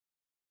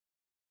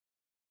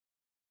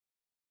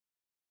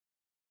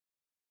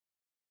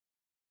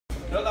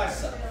Know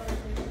thyself.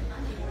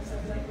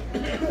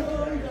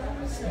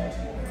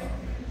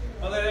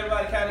 Well, then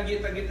everybody kind of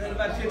get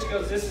everybody attention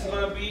goes, this is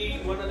going to be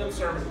one of them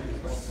sermons.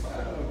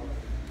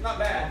 Not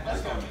bad.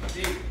 That's going to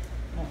be deep.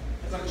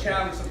 It's going to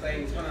challenge some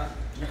things. Know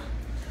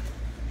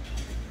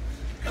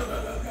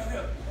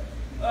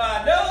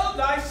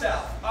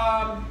thyself.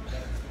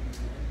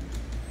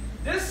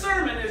 This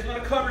sermon is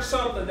going to cover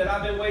something that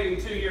I've been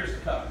waiting 2 years to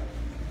cover.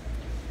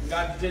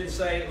 God didn't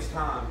say it was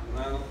time.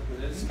 Well,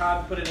 it's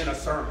time to put it in a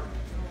sermon.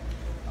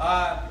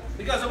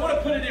 Because I want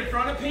to put it in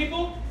front of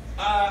people.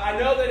 I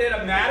know that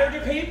it'll matter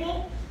to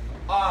people.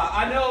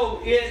 I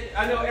know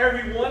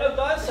every one of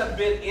us have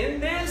been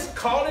in this,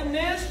 caught in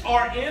this,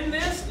 are in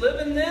this,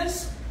 living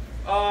this.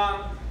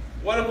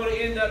 What I'm going to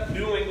end up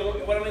doing,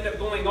 what I'm going to end up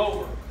going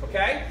over.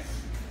 Okay?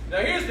 Now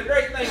here's the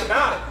great thing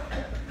about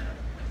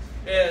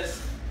it. Is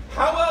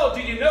how well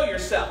do you know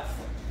yourself?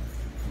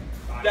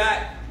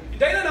 That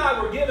Dana and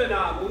I were given,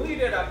 when we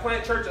did a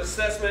plant church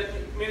assessment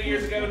many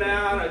years ago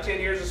now, 10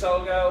 years or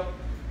so ago,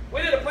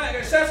 we did a plant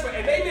assessment,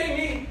 and they made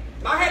me,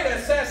 I had to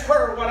assess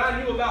her, what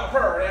I knew about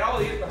her, and all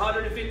these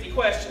 150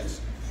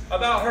 questions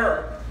about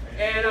her,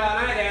 and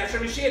I had to answer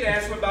them, and she had to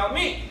answer them about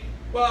me.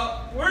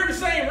 Well, we're in the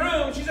same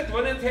room, she's at the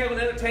one end of the table,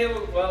 and then the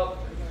table, well,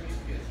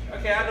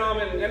 okay, I know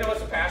I know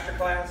it's a pastor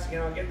class,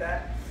 I get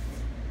that,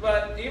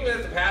 but even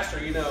as a pastor,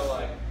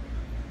 like,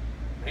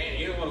 man,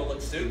 you don't want to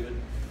look stupid.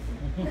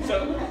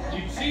 So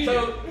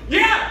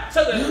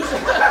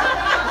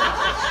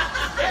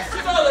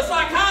the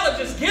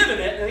psychologist giving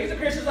it, and he's a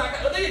Christian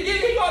psychologist.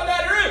 He going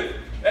down the room,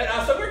 and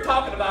so we're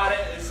talking about it,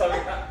 and so I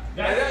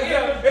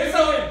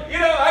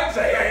can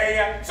say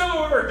yeah. So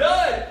when we were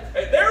done,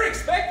 they're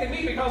expecting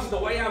me because of the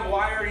way I'm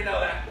wired,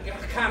 that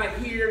kind of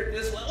hear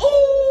this.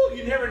 Oh,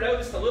 you never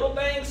notice the little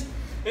things.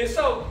 And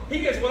so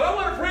he goes, well, I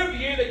want to prove to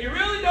you that you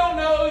really don't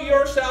know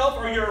yourself,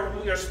 or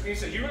he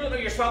says, you really know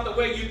yourself the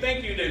way you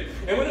think you do.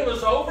 And when it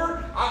was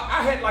over,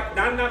 I had like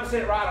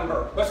 99% right on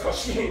her. That's because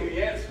she gave me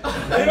the answer.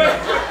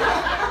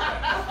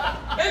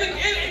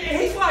 and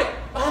he's like,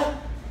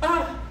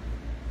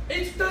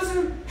 it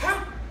doesn't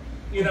help.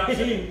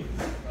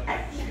 I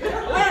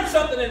learned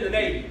something in the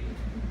Navy.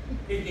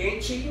 If you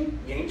ain't cheating,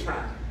 you ain't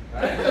trying.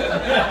 Right?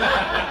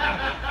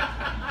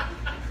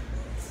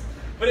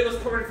 But it was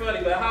pretty funny.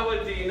 But how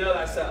well do you know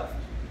thyself?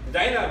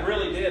 Dana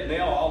really did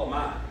nail all of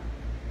mine.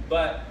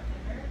 But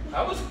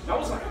I was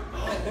like,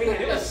 oh man,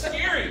 it was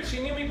scary. She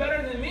knew me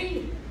better than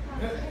me.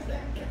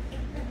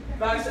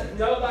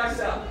 Know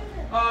thyself.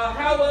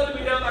 How well do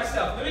we know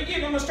thyself? I'm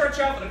going to start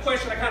you off with a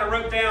question I kind of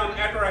wrote down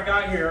after I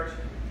got here.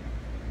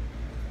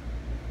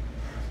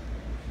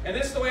 And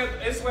this is the way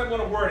I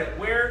want to word it.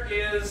 Where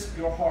is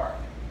your heart?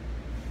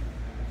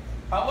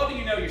 How well do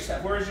you know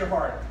yourself? Where is your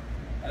heart?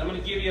 And I'm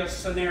going to give you a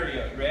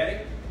scenario. You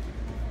ready?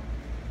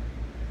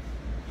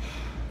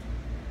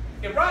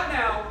 If right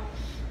now,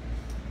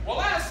 well,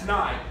 last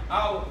night,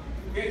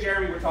 me and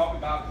Jeremy were talking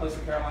about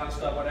Clemson, Carolina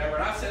stuff, whatever,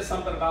 and I said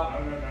something about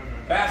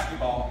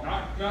basketball.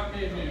 Not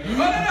me. No,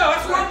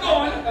 that's where I'm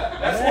going.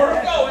 That's where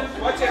I'm going.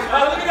 Watch this. Oh,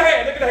 look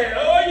at the head.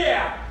 Oh,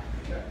 yeah.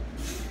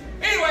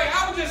 Anyway,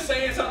 I was just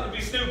saying something to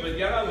be stupid.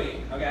 You know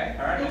me. Okay?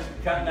 All right? Just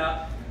cutting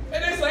up.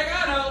 And it's like,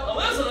 I know,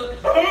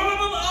 Elizabeth,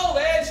 oh,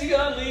 man, she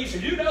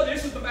unleashed. You know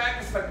this is the back.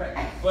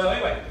 Well,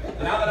 anyway,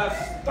 now that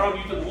I've thrown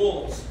you to the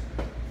wolves,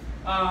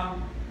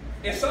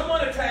 if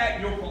someone attacked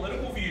your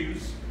political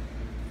views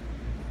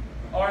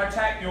or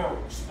attacked your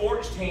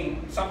sports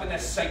team, something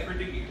that's sacred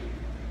to you,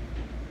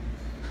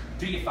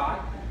 do you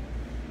fight?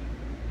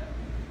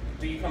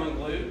 Do you come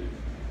unglued?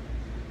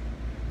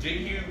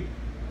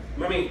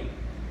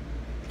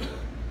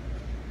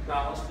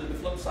 Now let's do the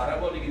flip side. How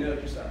well do you know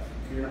yourself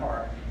in your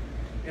heart?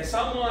 If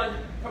someone,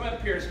 come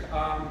up here,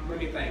 let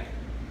me think.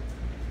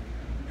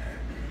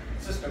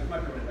 Cisco, come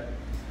up here a minute.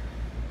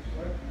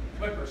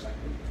 Come up for a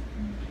second.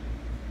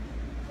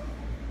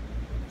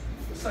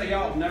 Let's say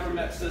y'all have never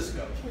met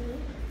Cisco.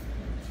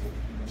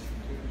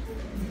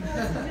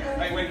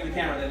 Hey, wave to the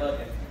camera, they love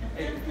you.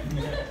 Hey.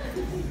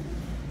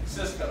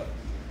 Cisco.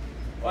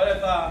 What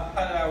if, how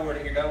did I word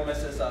it here? Don't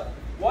mess this up.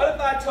 What if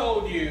I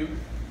told you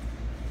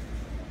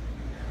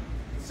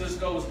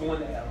Cisco was going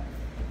to hell?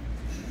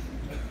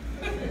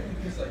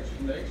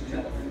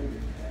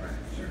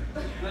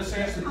 No,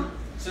 seriously,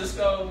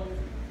 Cisco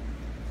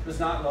does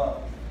not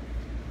love.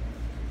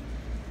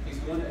 He's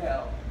going to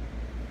hell.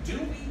 Do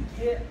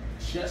we get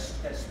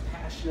just as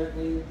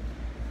passionately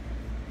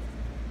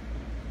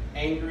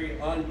angry,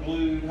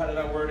 unglued, how did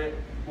I word it?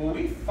 Will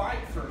we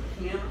fight for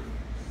him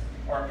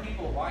or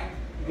people like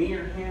me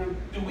or him?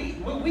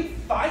 Will we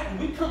fight?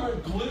 Will we come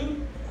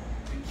unglued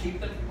to keep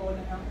them from going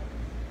to hell?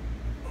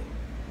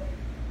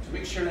 To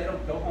make sure they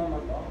don't go home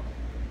unloved?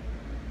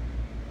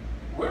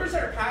 Where is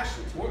our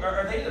passions?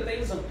 Are they the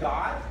things of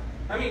God?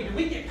 I mean, do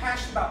we get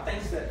passionate about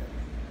things that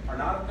are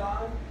not of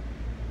God?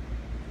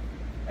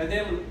 And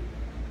then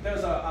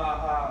there's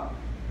a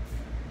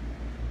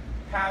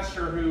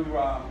pastor who,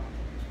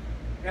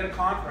 in a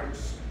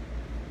conference,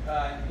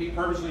 he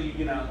purposely,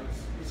 he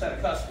said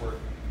a cuss word.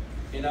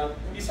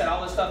 He said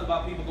all this stuff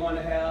about people going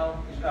to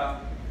hell.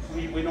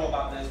 we know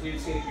about this. We've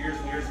seen it years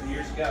and years and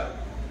years ago.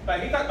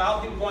 But he talked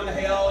about people going to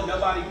hell and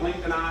nobody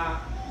blinked an eye.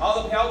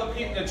 All the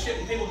people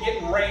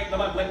getting raped,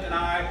 nobody blinked an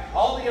eye.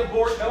 All the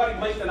abortion, nobody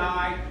blinked an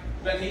eye.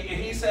 But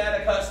he said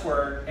a cuss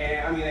word,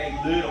 and I mean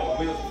a little. I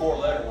mean it was a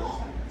 4-letter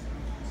one.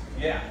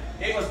 Yeah,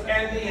 it was,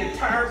 and the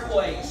entire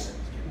place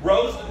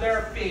rose to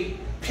their feet.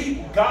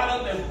 People got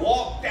up and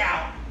walked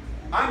out.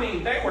 I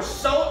mean, they were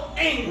so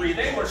angry.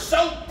 They were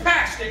so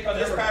passionate because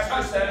this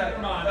pastor said a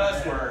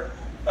cuss word.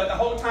 But the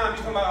whole time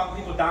he's talking about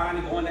people dying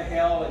and going to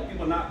hell and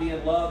people not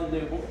being loved and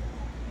they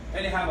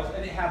didn't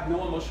have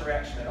no emotional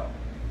reaction at all.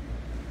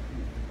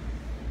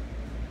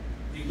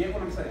 Do you get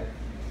what I'm saying?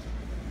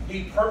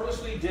 He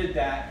purposely did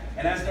that,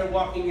 and as they're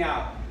walking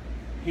out,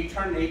 he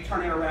turned it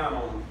around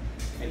on them,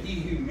 and he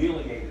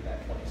humiliated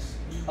that place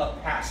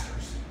of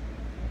pastors.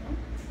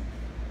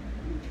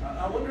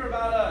 I wonder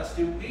about us.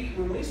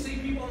 When we see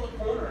people in the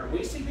corner,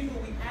 we see people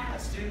we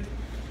pass,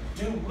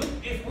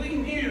 if we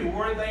knew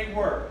where they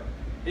were,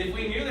 if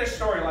we knew their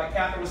story, like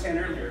Catherine was saying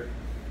earlier,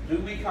 do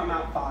we come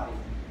out fighting?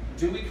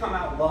 Do we come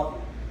out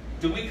loving?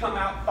 Do we come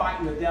out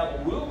fighting the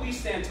devil? Will we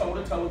stand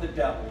toe-to-toe with the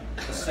devil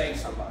to save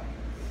somebody?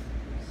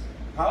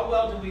 How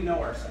well do we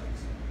know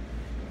ourselves?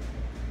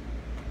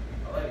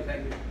 Oh, lady,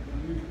 thank you.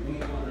 You ain't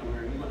going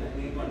nowhere. You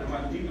ain't going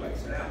nowhere. You like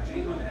sit down. You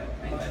ain't going to hell.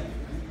 Ain't that you?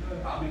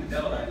 I'll be the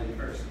devil out of you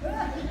first.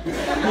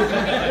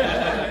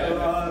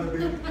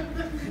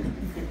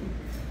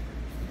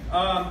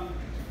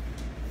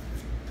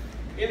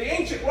 In the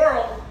ancient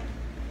world,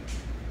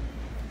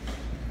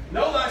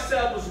 know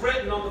thyself was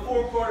written on the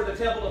forecourt of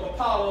the temple of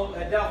Apollo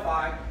at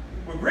Delphi,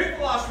 where Greek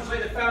philosophers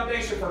laid the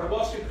foundation for the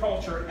Western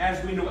culture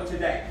as we know it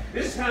today.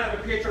 This is kind of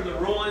a picture of the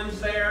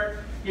ruins there,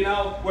 you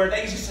know, where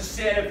they used to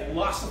sit and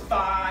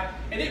philosophize.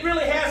 And it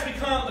really has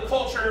become the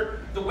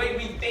culture, the way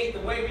we think, the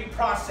way we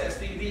process,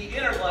 the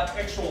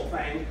intellectual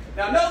thing.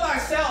 Now, know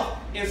thyself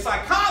in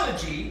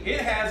psychology,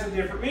 it has a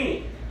different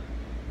meaning.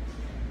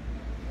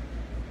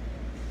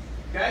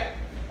 Okay?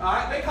 All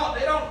right? They don't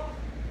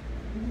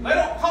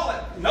call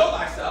it know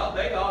thyself.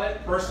 They call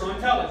it personal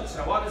intelligence.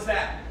 Now, what is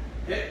that?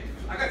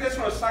 I got this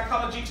from a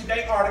Psychology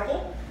Today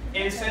article,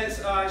 and since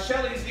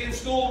Shelley's in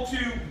school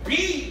to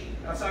be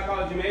a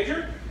psychology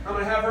major, I'm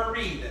going to have her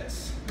read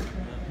this.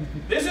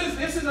 This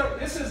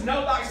is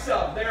know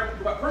thyself. Their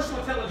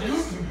personal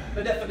intelligence,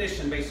 the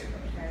definition, basically.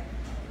 Okay.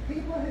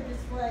 People who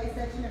display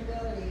such an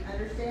ability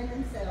understand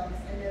themselves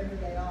and know who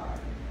they are.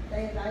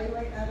 They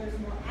evaluate others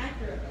more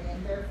accurately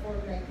and therefore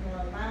make more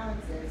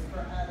allowances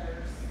for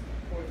others'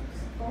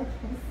 faults.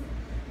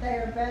 They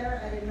are better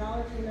at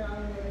acknowledging their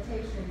own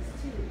limitations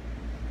too.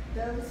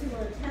 Those who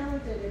are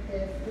talented at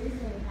this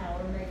reasoning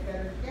power make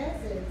better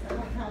guesses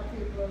about how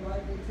people are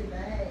likely to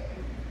behave,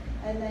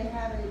 and they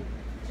have a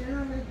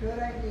generally good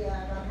idea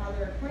about how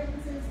their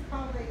acquaintances,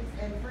 colleagues,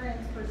 and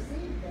friends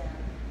perceive them.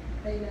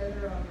 They know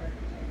their own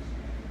reputation.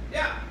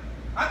 Yeah,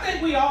 I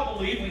think we all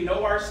believe we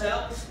know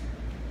ourselves.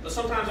 But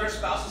sometimes our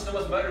spouses know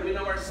us better than we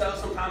know ourselves.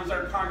 Sometimes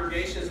our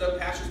congregations know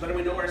pastors better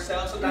than we know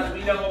ourselves. Sometimes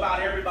we know about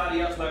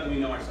everybody else better than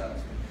we know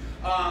ourselves.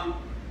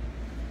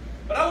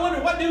 But I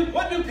wonder, what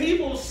do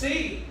people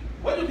see?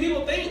 What do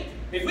people think?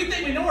 If we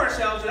think we know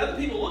ourselves and other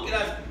people look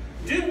at us,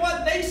 do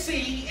what they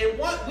see and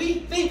what we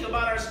think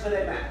about ourselves, do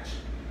they match?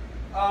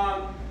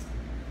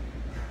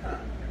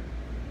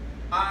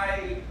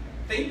 I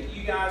thank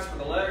you guys for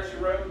the letters you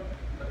wrote,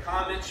 the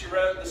comments you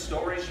wrote, the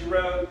stories you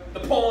wrote, the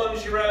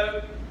poems you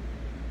wrote.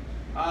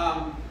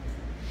 I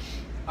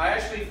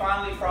actually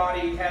finally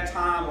Friday had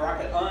time where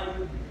I could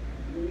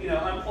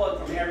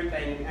unplug from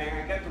everything, and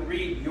I got to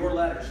read your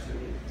letters to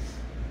me,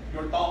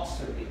 your thoughts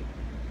to me.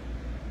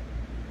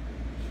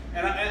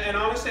 And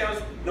honestly, I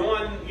was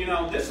knowing,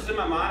 this was in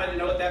my mind. I didn't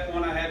know at that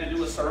point I had to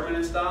do a sermon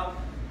and stuff,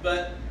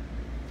 but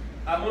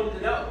I wanted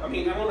to know. I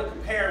want to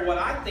compare what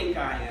I think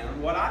I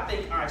am, what I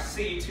think I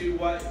see, to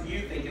what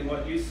you think and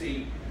what you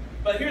see.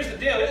 But here's the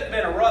deal. It's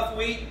been a rough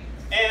week.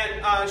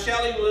 And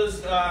Shelley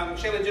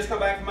had just come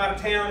back from out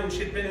of town, and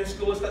she'd been in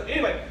school and stuff.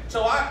 Anyway,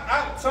 so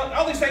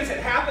all these things had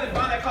happened, and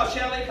finally I called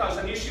Shelley because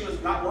I knew she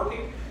was not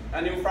working.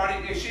 I knew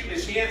Friday,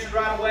 she answered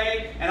right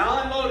away, and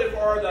I unloaded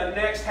for her the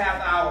next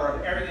half hour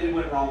of everything that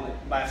went wrong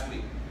last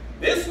week.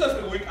 This is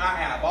the week I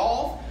have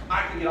off.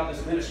 I can get all this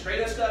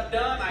administrative stuff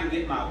done. I can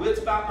get my wits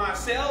about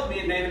myself. Me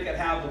and Dana could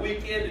have the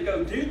weekend to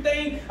go do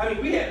things.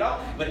 We had it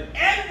all, but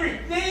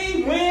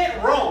everything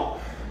went wrong.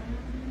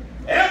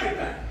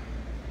 Everything.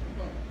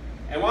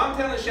 And while I'm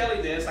telling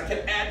Shelley this, I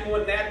kept adding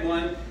one,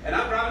 and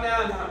I'm driving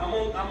down, I'm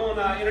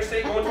on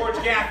interstate going towards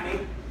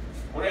Gaffney,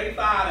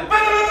 185, and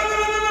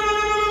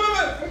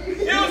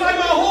it was like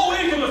my whole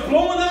engine was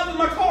blowing up in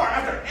my car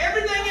after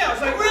everything else.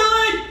 Like,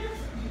 really?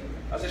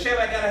 I said, Shelley,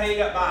 I got to hang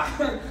up, bye.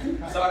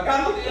 So I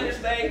got on the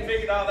interstate and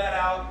figured all that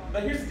out.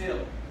 But here's the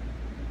deal.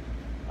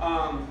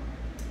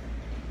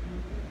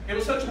 It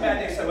was such a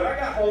bad day. So when I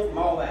got home from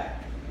all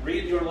that,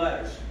 reading your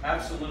letters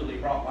absolutely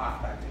brought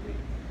life back to me.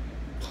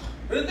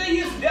 But the thing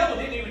is, the devil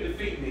didn't even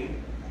defeat me.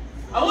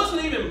 I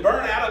wasn't even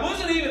burnt out. I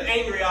wasn't even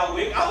angry all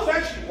week. I was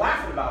actually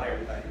laughing about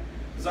everything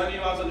because I knew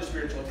I was under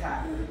spiritual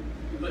attack.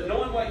 But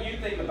knowing what you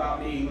think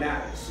about me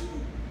matters.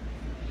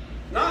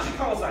 Not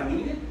because I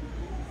need it.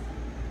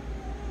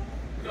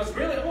 Because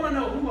really, I want to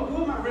know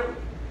who am I really?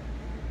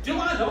 Do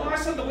I know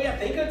myself the way I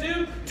think I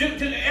do?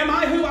 Am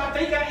I who I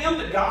think I am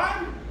to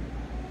God?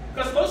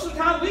 Because most of the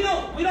time we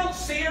don't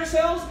see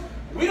ourselves.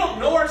 We don't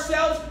know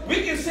ourselves.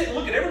 We can sit and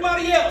look at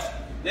everybody else.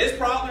 This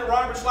problem in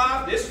Robert's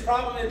life. This is the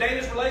problem in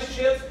Dana's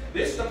relationships.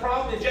 This is the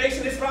problem in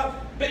Jason. This problem.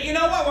 But you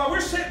know what? While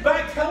we're sitting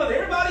back telling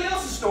everybody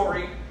else's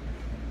story,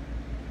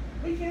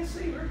 we can't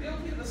see we're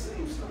guilty of the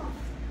same stuff.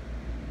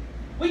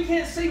 We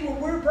can't see where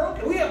we're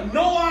broken. We have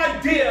no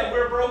idea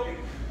we're broken.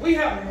 We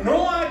have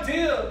no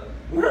idea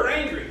we're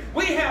angry.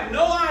 We have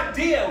no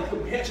idea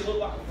we actually look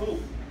like a fool.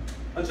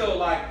 Until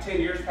like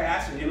 10 years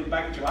pass and you look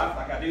back at your life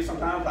like I do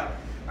sometimes, like,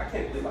 I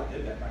can't believe I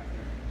did that back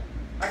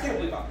there. I can't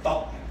believe I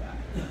thought like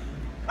that.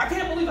 I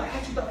can't believe I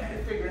actually thought I had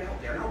it figured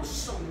out there, and I was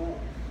so wrong.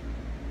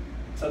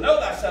 So know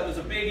thyself is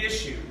a big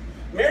issue.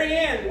 Mary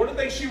Ann, one of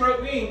the things she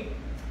wrote me,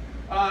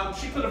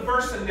 she put a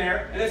verse in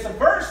there, and it's a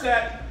verse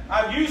that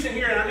I've used in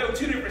here, and I know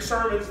 2 different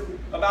sermons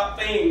about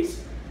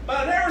things, but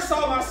I never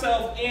saw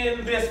myself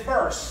in this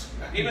verse,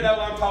 even though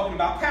I'm talking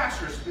about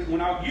pastors when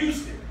I've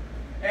used it.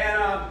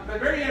 And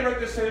but Mary Ann wrote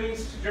this to me,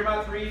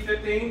 Jeremiah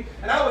 3:15,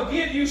 and I will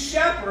give you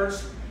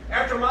shepherds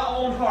after my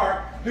own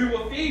heart, who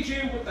will feed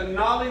you with the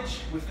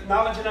knowledge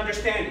and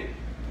understanding.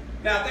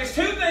 Now, there's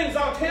 2 things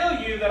I'll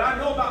tell you that I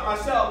know about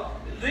myself.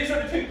 These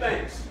are the 2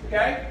 things,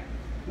 okay?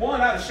 One,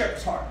 I have a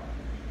shepherd's heart.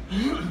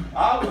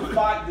 I will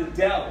fight the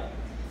devil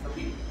for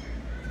people.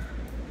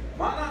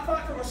 Might not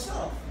fight for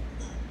myself,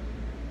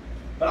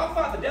 but I'll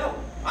fight the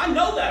devil. I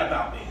know that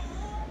about me.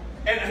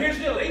 And here's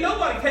the deal. Ain't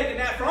nobody taking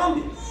that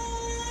from me.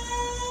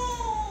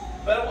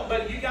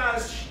 But you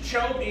guys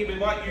showed me with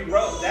what you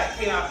wrote. That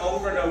came out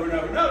over and over and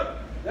over and over.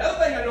 The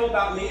other thing I know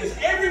about me is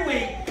every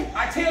week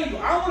I tell you,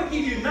 I want to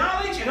give you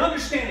knowledge and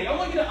understanding. I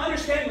want you to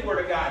understand the Word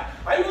of God.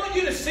 I want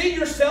you to see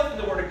yourself in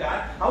the Word of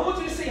God. I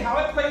want you to see how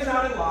it plays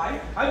out in life.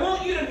 I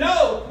want you to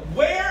know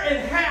where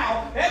and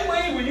how. That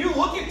way, when you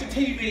look at the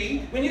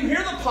TV, when you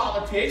hear the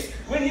politics,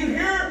 when you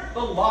hear the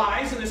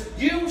lies, and this,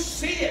 you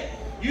see it.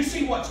 You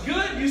see what's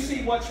good. You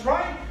see what's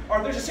right.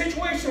 Or there's a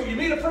situation where you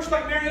meet a person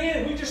like Mary Ann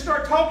and we just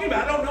start talking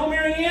about, I don't know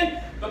Mary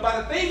Ann, but by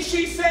the things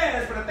she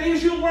says, by the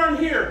things you learn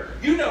here,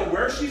 you know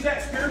where she's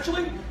at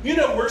spiritually. You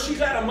know where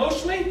she's at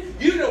emotionally.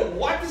 You know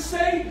what to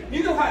say.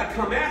 You know how to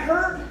come at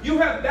her. You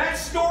have that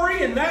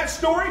story, and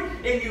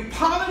you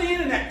pile it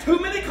in that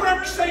 2-minute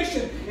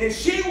conversation, and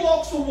she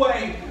walks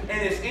away,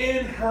 and it's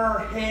in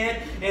her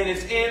head, and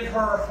it's in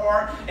her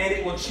heart, and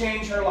it will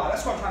change her life.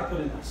 That's what I'm trying to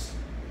put in this.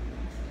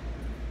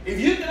 If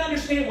you can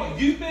understand what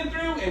you've been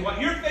through and what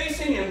you're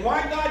facing and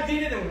why God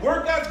did it and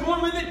where God's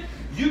going with it,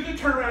 you can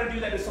turn around and do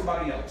that to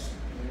somebody else.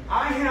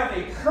 I have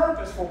a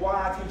purpose for why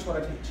I teach what I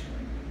teach.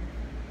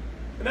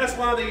 And that's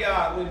why the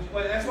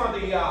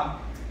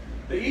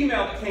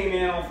email that came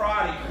in on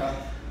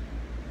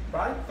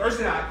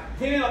Thursday night,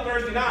 came in on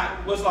Thursday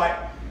night was like,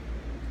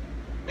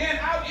 man,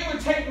 it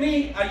would take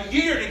me a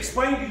year to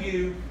explain to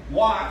you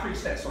why I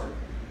preached that sermon,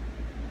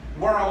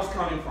 where I was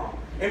coming from,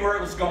 and where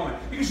it was going.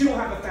 Because you don't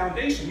have the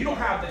foundation. You don't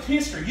have the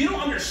history. You don't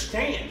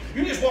understand.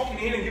 You're just walking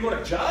in and you're going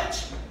to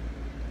judge.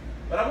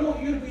 But I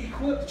want you to be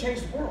equipped to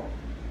change the world.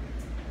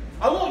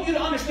 I want you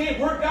to understand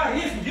where God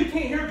is when you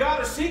can't hear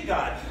God or see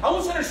God. I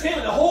want you to understand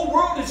that the whole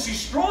world is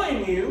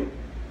destroying you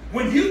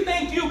when you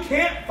think you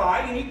can't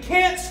fight and you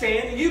can't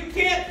stand and you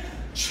can't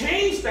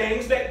change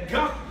things that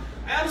God,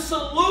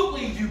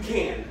 absolutely you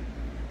can.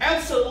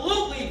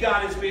 Absolutely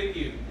God is with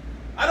you.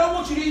 I don't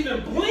want you to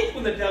even blink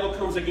when the devil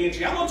comes against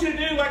you. I want you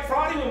to do like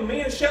Friday when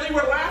me and Shelly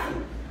were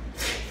laughing.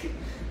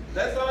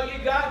 That's all you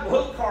got?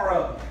 Hook the car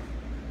up.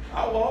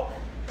 I'll walk.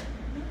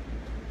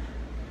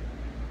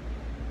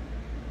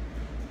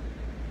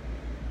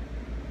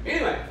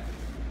 Anyway,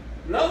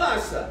 know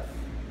thyself.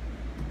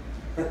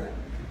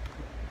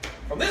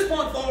 From this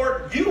point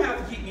forward, you have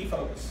to keep me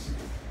focused.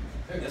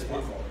 From this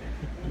point forward.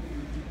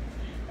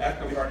 That's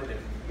going to be hard to do.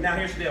 Now,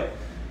 here's the deal.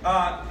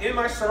 In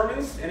my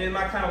sermons and in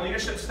my kind of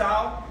leadership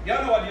style,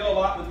 y'all know I deal a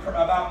lot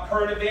about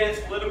current events,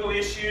 political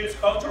issues,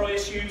 cultural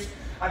issues.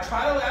 I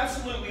try to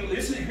absolutely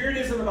listen. Here it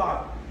is in the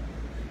Bible.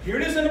 Here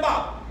it is in the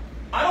Bible.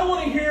 I don't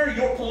want to hear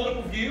your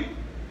political view.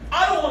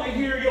 I don't want to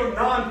hear your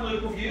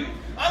non-political view.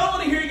 I don't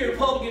want to hear your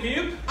Republican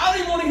view. I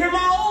don't even want to hear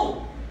my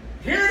own.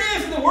 Here it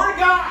is in the Word of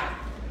God.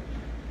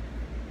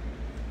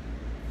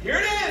 Here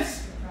it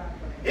is.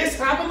 It's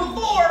happened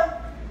before.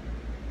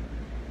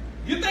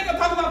 You think I'm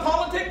talking about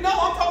politics? No,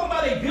 I'm talking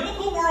about a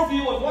biblical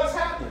worldview of what's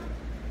happened.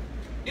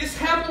 It's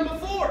happened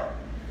before.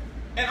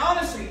 And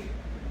honestly,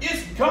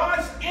 it's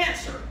God's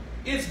answer.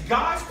 It's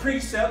God's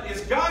precept.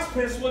 It's God's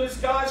principle. It's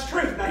God's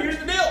truth. Now here's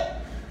the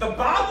deal. The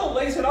Bible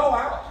lays it all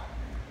out.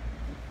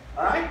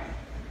 All right?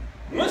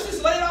 Once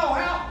it's laid all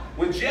out,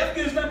 when Jeff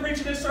gets done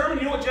preaching this sermon,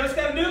 you know what Jeff's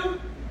got to do?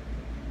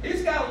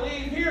 He's got to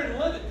leave here and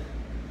live it.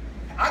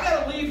 I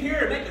got to leave here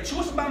and make a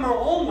choice about my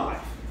own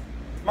life,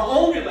 my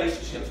own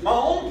relationships, my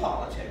own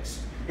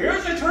politics.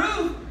 Here's the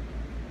truth.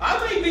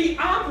 I may be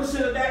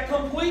opposite of that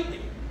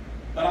completely,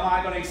 but am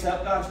I going to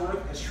accept God's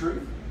word as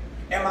truth?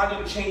 Am I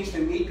going to change to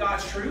meet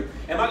God's truth?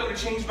 Am I going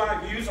to change my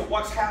views of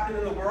what's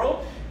happening in the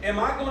world? Am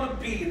I going to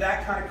be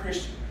that kind of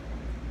Christian?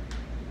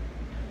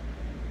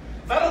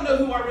 If I don't know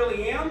who I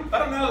really am, if I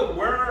don't know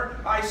where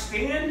I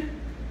stand,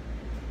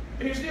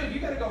 here's the deal, you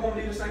got to go home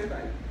and do the same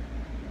thing.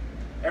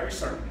 Every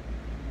sermon.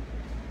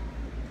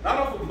 Not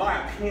off of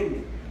my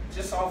opinion,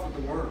 just off of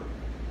the Word.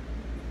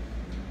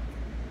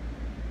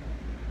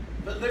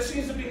 But there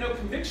seems to be no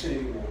conviction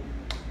anymore.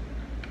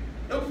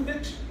 No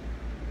conviction.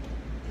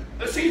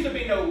 There seems to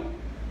be no,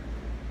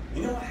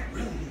 you know what, I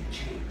really need to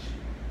change.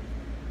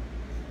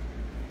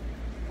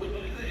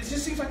 It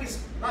just seems like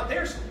it's not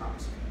there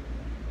sometimes.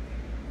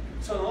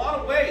 So in a lot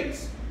of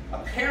ways, a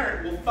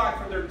parent will fight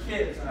for their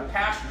kids, and a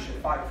pastor should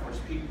fight for his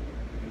people.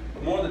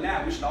 But more than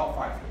that, we should all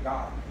fight for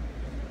God.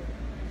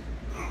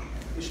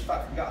 We should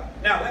fight for God.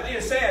 Now, that being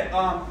said,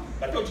 I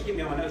told you to keep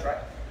me on my nose, right?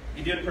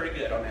 You're doing pretty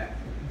good on that.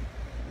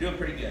 Doing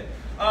pretty good.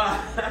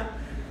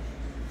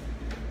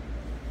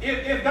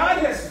 If God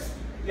has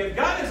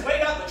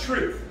laid out the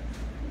truth,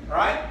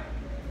 right?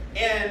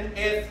 And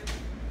if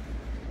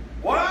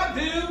what I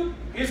do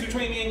is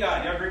between me and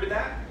God, you agree with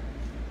that?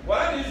 What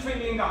I do is between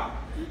me and God.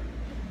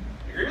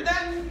 You agree with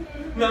that?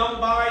 No,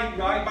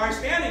 by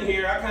standing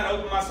here, I kind of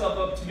open myself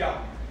up to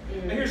y'all.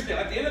 And here's the deal.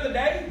 At the end of the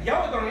day,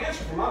 y'all are going to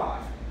answer for my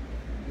life.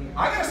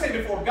 I got to stand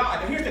before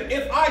God. And here's the deal.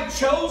 If I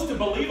chose to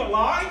believe a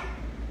lie,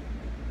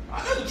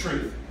 I know the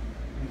truth.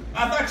 If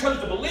I chose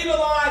to believe a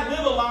lie,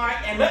 live a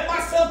lie, and let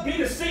myself be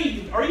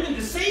deceived, or even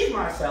deceive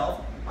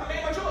myself, I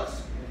made my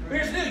choice.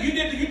 Here's the deal.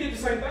 You did the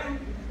same thing.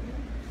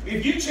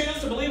 If you choose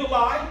to believe a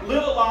lie,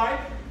 live a lie,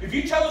 if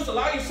you chose to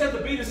allow yourself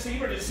to be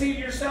deceived or to deceive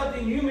yourself,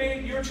 then you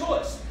made your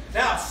choice.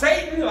 Now,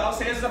 Satan, the Bible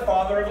says, is the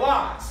father of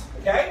lies.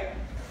 Okay?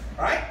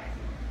 All right?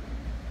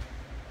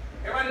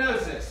 Everybody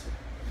knows this.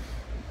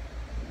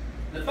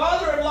 The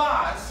father of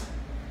lies,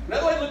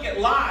 another way to look at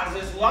lies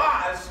is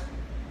lies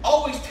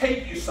always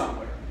take you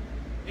somewhere.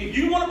 If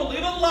you want to believe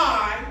a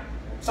lie,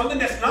 something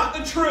that's not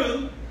the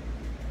truth,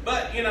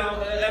 but, you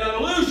know, an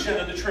illusion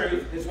of the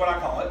truth is what I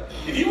call it.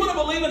 If you want to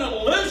believe an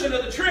illusion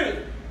of the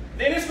truth,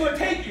 then it's going to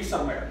take you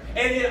somewhere.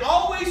 And it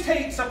always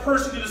takes a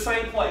person to the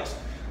same place.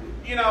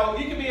 You know,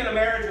 you can be in a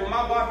marriage where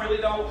my wife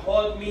really don't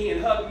hug me,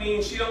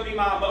 and she don't meet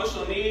my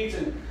emotional needs,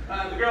 and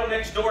the girl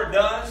next door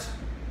does.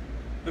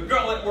 The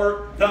girl at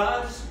work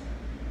does.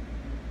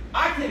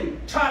 I can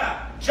try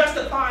to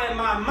justify in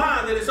my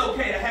mind that it's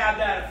okay to have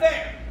that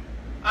affair.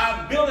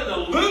 I've built an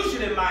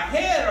illusion in my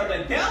head, or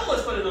the devil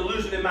has put an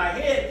illusion in my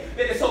head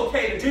that it's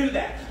okay to do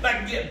that. That I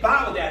can get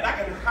by with that. I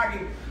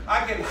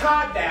can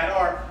hide that,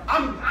 or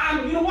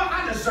you know what?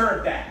 I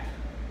deserve that.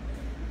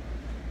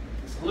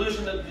 It's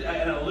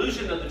an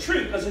illusion of the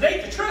truth, because it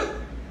ain't the truth.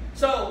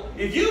 So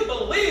if you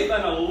believe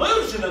an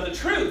illusion of the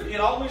truth, it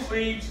always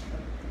leads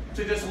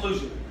to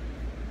disillusionment.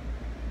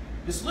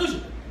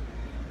 Disillusionment.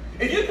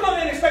 If you come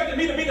in expecting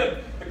me to be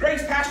the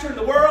greatest pastor in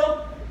the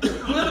world,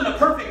 living a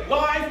perfect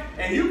life,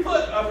 and you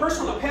put a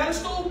person on a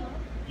pedestal,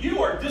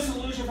 you are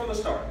disillusioned from the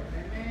start.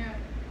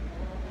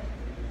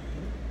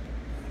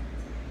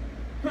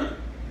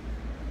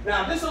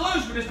 Now,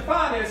 disillusionment is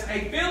defined as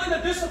a feeling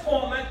of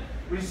disappointment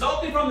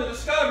resulting from the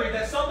discovery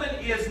that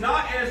something is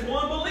not as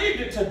one believed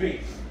it to be.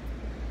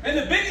 And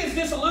the biggest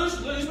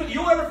disillusionment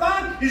you'll ever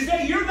find is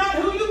that you're not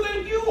who you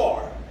think you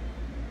are.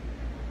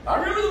 I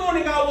remember the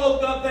morning I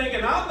woke up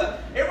thinking,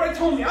 everybody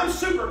told me I'm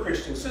super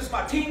Christian. Since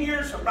my teen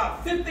years, from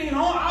about 15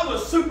 on, I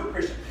was super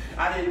Christian.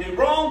 I didn't do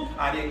wrong.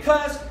 I didn't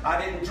cuss.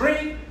 I didn't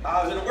drink.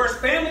 I was in the worst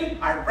family.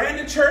 I ran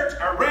to church.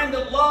 I ran to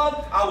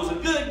love. I was a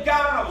good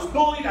guy. I was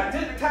bullied. I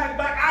didn't attack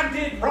back. I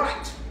did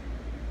right.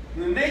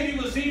 And the Navy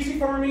was easy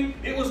for me.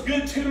 It was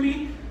good to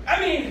me.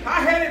 I mean, I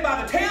had it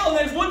by the tail,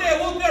 and then one day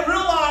I woke up and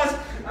realized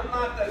I'm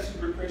not that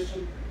super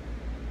Christian.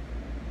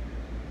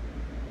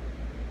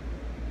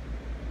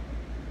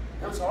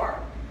 It's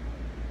hard.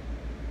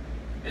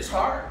 It's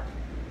hard.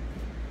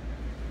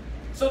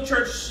 Some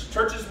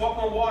churches walk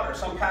on water.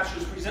 Some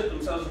pastors present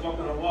themselves as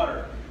walking on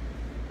water.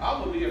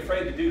 I would be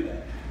afraid to do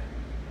that,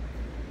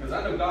 because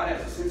I know God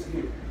has a sense of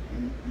humor.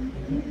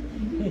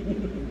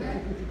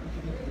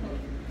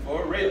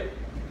 For real.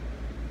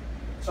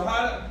 So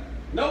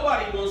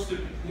nobody wants to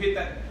hit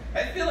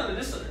that feeling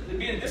of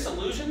being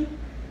disillusioned.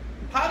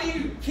 How do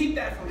you keep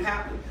that from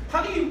happening?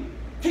 How do you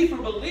keep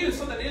from believing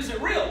something that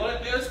isn't real? Well,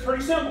 it's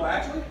pretty simple,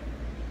 actually.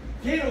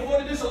 Can't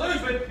avoid a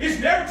disillusionment.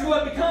 It's never to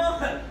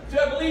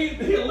believe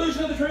the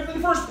illusion of the truth in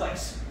the first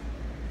place.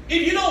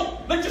 If you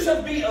don't let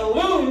yourself be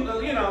illumined,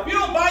 if you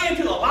don't buy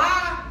into the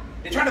lie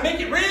and try to make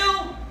it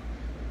real,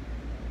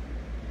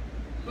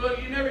 well,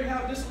 you never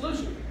have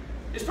disillusionment.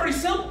 It's pretty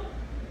simple.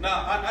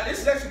 Now, this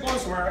is actually going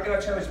somewhere. I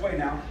got to change this way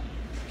now.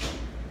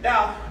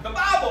 Now, the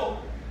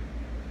Bible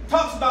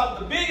talks about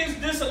the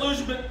biggest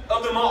disillusionment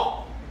of them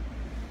all.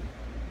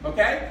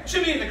 Okay?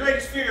 Should be in the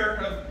greatest fear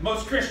of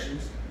most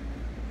Christians.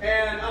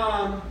 And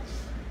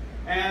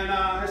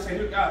let's see,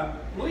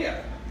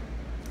 Leah.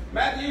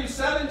 Matthew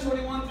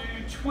 7:21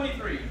 through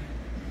 23.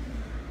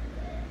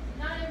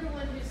 Not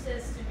everyone who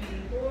says to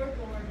me, Lord,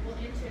 Lord, will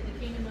enter the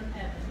kingdom of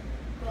heaven,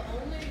 but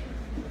only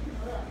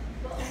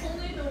but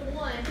only the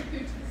one who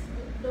does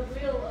the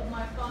will of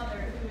my Father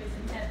who is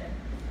in heaven.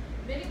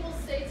 Many will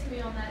say to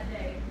me on that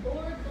day,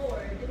 Lord,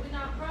 Lord, did we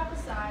not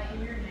prophesy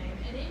in your name,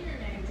 and in your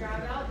name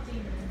drive out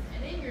demons,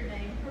 and in your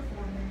name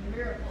perform many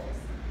miracles?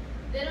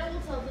 Then I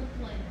will tell them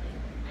plainly,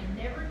 I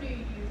never knew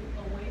you.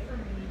 Away from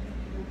me,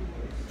 you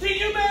evildoers. Can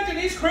you imagine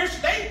these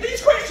Christians?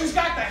 These Christians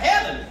got to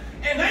heaven,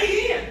 and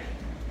they in.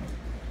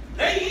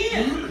 They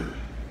in.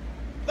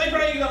 They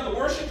played on the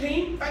worship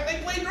team. In fact, they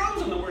played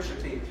drums on the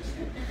worship team. Just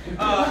kidding.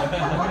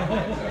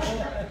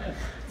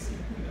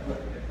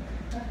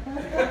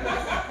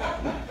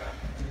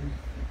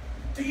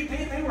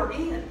 They were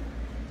in.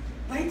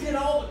 They did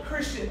all the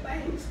Christian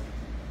things.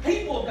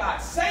 People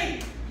got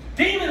saved.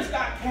 Demons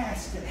got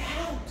casted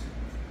out.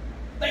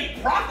 They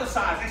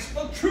prophesied. They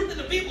spoke truth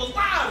into people's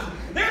lives.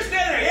 They're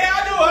standing there, yeah,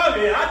 I know I'm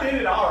in. I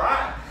did it all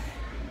right.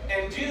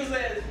 And Jesus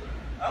says,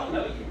 I don't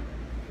know you.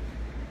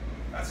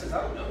 God says,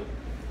 I don't know you.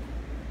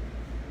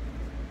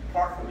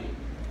 Apart from me.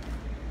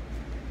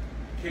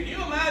 Can you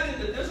imagine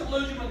the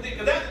disillusionment thing?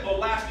 Because that will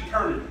last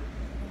eternity.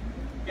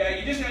 Yeah,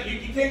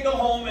 you can't go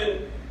home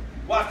and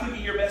watch cook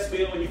your best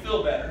meal when you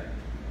feel better.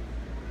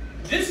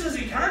 This is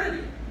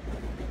eternity.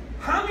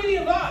 How many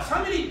of us,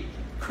 how many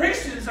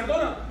Christians are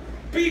going to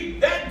be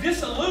that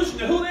disillusioned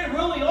to who they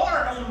really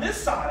are on this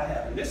side of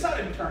heaven, this side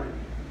of eternity?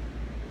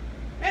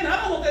 Man,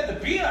 I don't want that to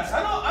be us.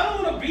 I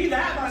don't want to be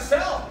that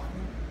myself.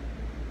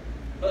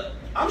 But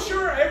I'm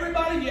sure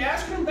everybody, you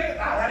ask them,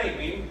 that ain't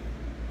me.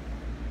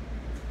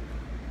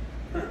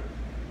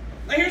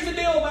 Now here's the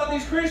deal about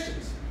these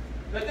Christians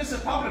that this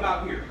is talking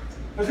about here.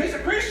 Because these are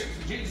Christians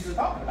that Jesus is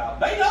talking about.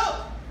 They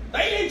know.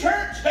 They in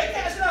church. They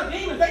casting out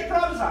demons. They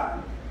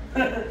prophesying.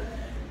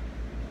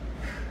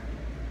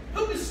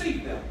 Who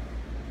deceived them?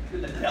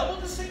 Did the devil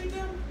deceive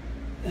them?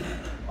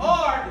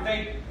 Or did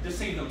they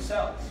deceive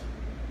themselves?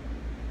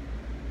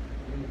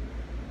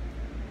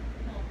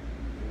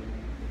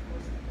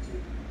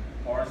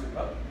 Or is it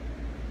both?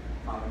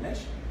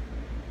 Condemnation.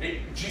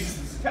 Jesus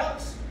doesn't tell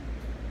us.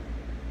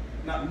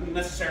 Not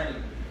necessarily.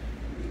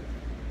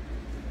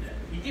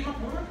 You get my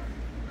point?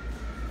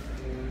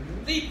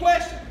 Deep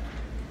question.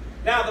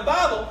 Now, the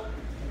Bible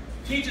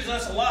teaches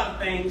us a lot of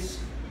things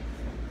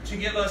to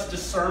give us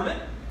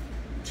discernment,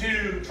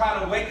 to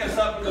try to wake us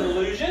up from the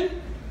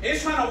delusion.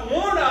 It's trying to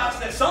warn us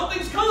that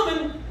something's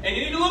coming and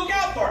you need to look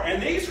out for it.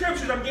 And these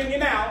scriptures I'm giving you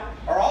now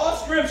are all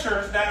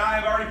scriptures that I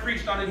have already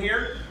preached on in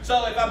here.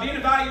 So if I'm being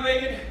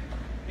evaluated,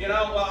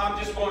 well, I'm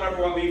just going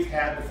over what we've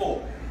had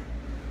before.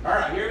 All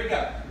right, here we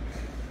go.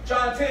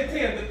 John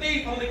 10:10, the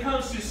thief only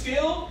comes to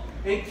steal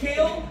and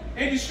kill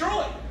and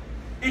destroy.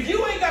 If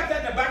you ain't got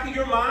that in the back of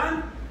your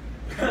mind,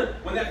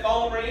 when that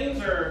phone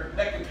rings or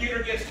that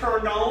computer gets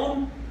turned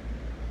on,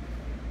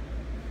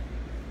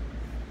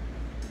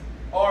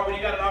 or when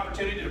you got an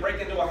opportunity to break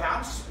into a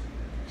house.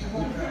 I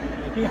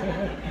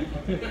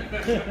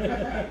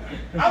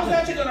was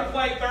actually going to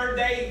play Third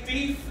Day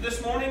Thief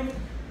this morning.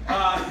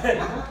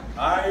 I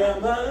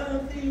am a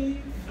thief.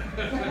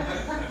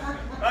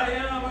 I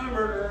am a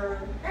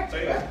murderer. So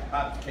yeah,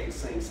 I can't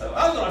sing, so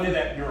I was going to do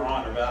that in your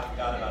honor, but I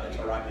forgot about it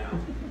until right now.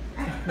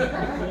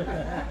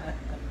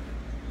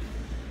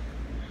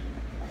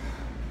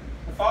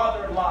 The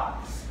father of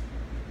lies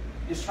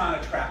is trying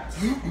to trap us.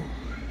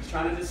 He's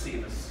trying to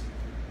deceive us.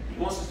 He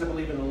wants us to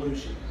believe in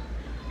illusion.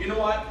 You know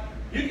what?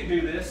 You can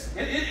do this.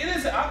 It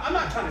is. I'm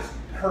not trying to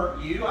hurt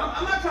you.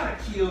 I'm not trying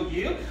to kill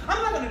you.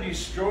 I'm not going to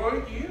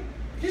destroy you.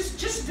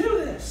 Just do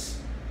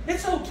this.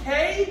 It's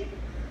okay.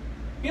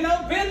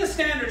 Bend the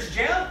standards,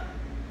 Jeff.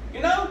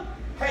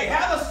 Hey,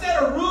 have a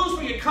set of rules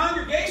for your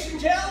congregation,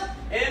 Jeff,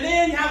 and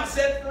then have a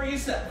set for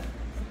yourself.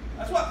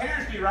 That's what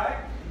parents do, right?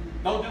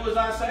 Don't do as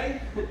I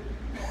say.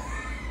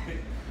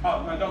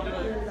 Oh, no, don't do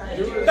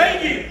it.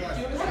 Thank you.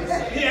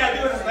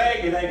 Yeah, do it.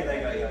 Thank you.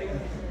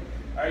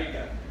 There you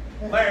go.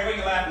 Larry, what are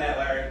you laughing at,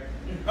 Larry?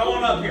 Come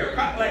on up here.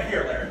 Right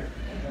here, Larry.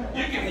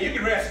 You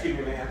can rescue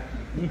me, man.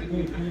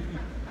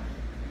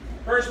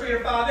 1 Peter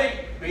 5:8.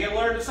 Be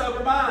alert and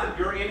sober mind.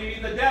 Your enemy,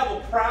 the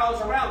devil,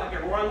 prowls around like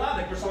a roaring lion,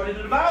 like there's somebody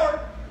to devour.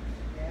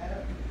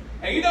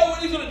 And you know what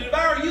he's going to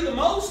devour you the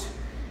most?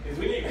 Is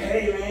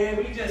hey man,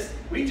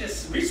 we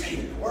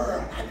saving the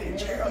world. I've been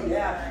Gerald,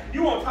 yeah.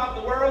 You want to top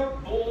the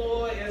world?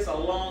 Boy, it's a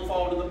long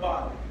fall to the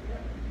bottom.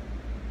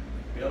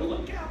 Be able to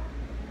look out.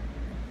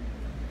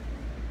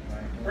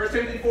 1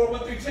 Timothy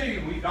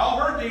 4:1-2. We've all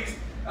heard these.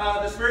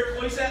 The Spirit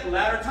clearly said, in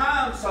latter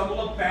times, some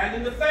will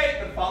abandon the faith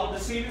and follow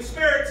deceiving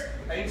spirits,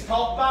 things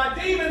taught by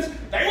demons.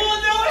 They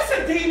won't know it's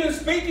a demon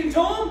speaking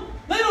to them.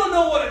 They don't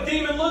know what a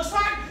demon looks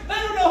like. They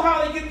don't know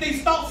how they get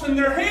these thoughts in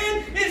their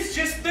head. It's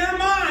just their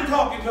mind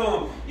talking to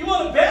them. You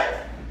want to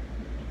bet?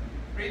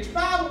 Read your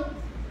Bible.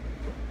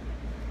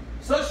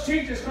 Such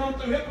teachers come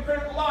through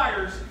hypocritical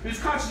liars whose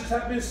consciences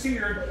have been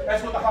seared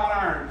as with a hot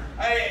iron.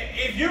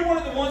 If you're one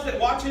of the ones that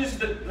watches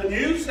the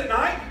news at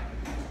night,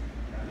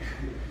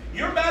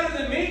 you're better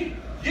than me.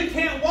 You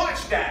can't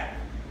watch that.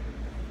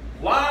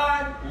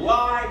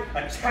 Lie,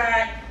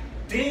 attack,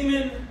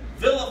 demon,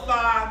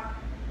 vilify.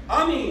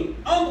 I mean,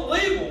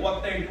 unbelievable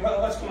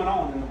what's going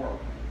on in the world.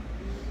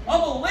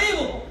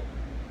 Unbelievable.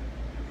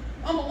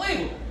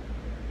 Unbelievable.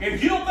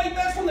 If you don't think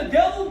that's from the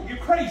devil, you're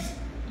crazy.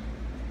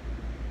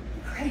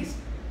 You're crazy.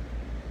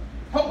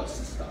 Hopeless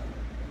and stuff.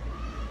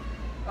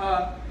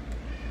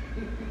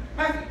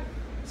 Matthew,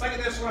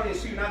 2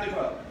 Thessalonians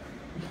 2:9-12.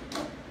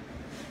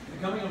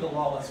 The coming of the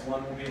lawless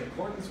one will be in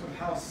accordance with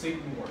how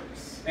Satan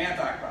works.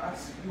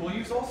 Antichrist. He will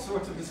use all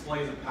sorts of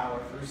displays of power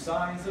through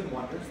signs and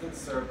wonders that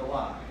serve the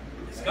lie.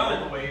 It's And coming.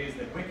 all the ways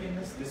that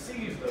wickedness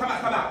deceives those Come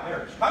who out.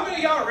 perish. How many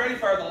of y'all are ready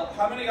for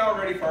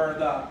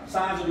the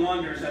signs and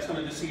wonders that's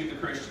going to deceive the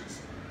Christians?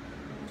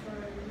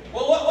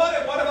 Well, what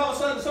if all of a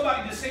sudden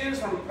somebody descends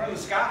from the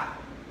sky?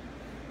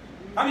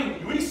 I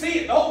mean, we see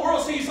it. The whole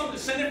world sees something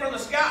descending from the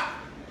sky.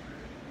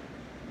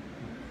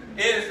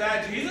 Is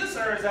that Jesus,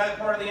 or is that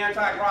part of the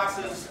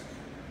Antichrist's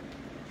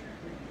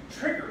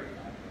trickery?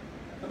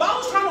 The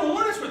Bible's trying to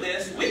warn us for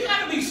this. We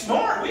got to be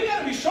smart. We got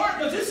to be sharp,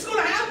 because this is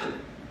going to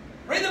happen.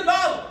 Read the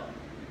Bible.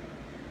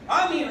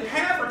 I mean,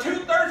 half or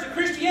 2/3 of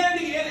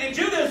Christianity and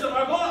Judaism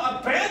are going to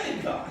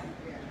abandon God.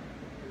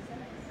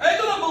 They're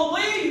going to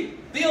believe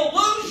the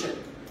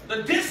illusion,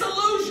 the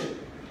disillusion.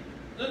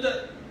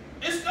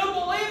 It's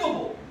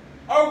unbelievable.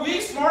 Are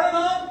we smart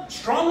enough,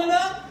 strong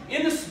enough,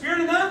 in the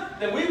Spirit enough,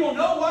 that we will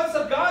know what's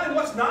of God and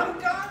what's not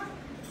of God?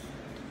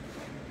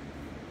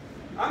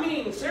 I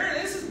mean,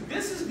 seriously,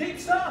 this is deep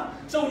stuff.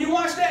 So when you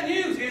watch that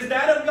news, is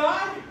that of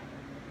God?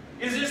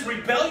 Is this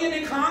rebellion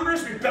in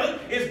Congress?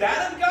 Is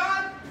that of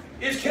God?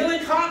 Is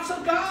killing cops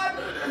of God?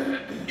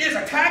 Is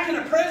attacking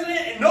a president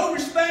and no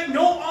respect,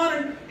 no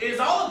honor, is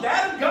all of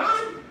that of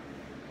God?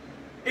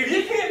 If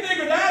you can't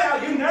figure that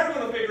out, you're never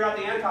going to figure out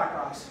the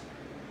Antichrist.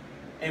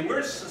 And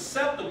we're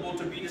susceptible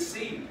to be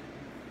deceived.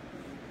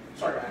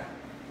 Sorry, Matt.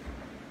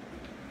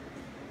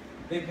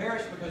 They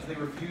perish because they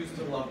refuse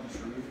to love the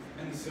truth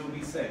and so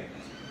be saved.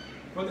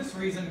 For this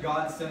reason,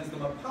 God sends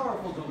them a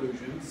powerful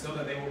delusion so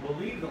that they will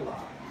believe the lie,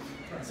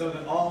 and so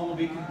that all will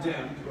be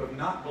condemned who have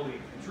not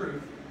believed the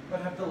truth,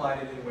 but have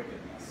delighted in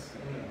wickedness.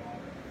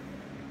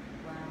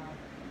 Wow.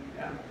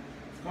 Yeah,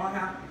 it's going to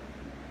happen.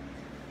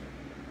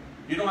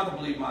 You don't have to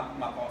believe my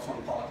thoughts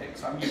on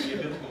politics. I'm giving you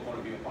a biblical point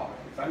of view of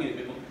politics. I'm giving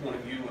you a biblical point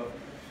of view of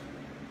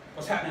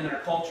what's happening in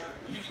our culture.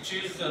 You can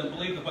choose to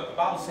believe what the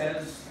Bible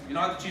says. You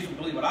don't have to choose to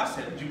believe what I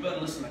said, but you better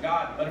listen to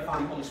God. You better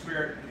find the Holy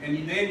Spirit. And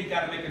then you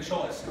got to make a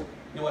choice.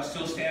 Do I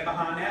still stand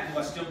behind that? Do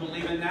I still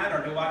believe in that?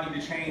 Or do I need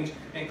to change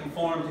and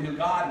conform to who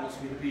God wants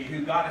me to be,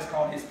 who God has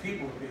called His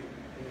people to be?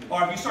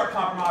 Or if you start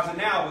compromising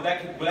now, will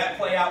that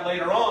play out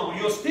later on where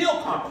you'll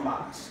still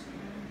compromise?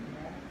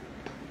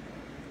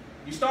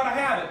 You start a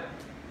habit,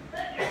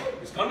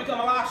 it's going to become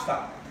a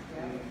lifestyle.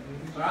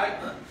 All right?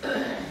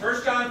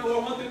 1 John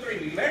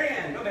 4:1-3. Mary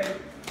Ann, go ahead.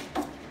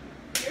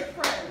 Dear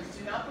friends,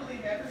 do not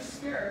believe every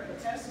spirit,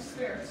 but test the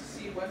spirits to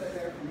see whether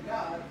they're from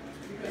God,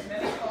 because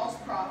many false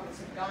prophets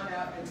have gone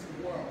out into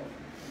the world.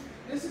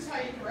 This is how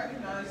you can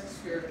recognize the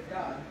Spirit of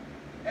God.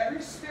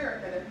 Every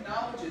spirit that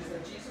acknowledges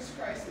that Jesus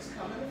Christ has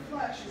come in the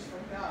flesh is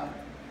from God,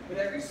 but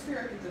every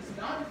spirit that does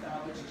not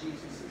acknowledge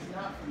Jesus is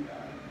not from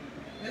God.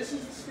 This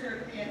is the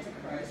spirit of the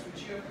Antichrist,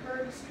 which you have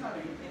heard is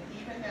coming, and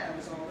even now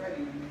is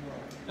already in the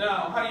world.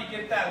 Now, how do you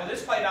get that? Well,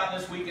 this played out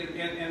this week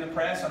in the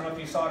press. I don't know if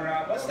you saw it or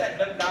not. What's that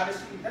Duck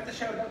Dynasty? Is that the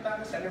show Duck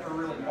Dynasty? I never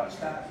really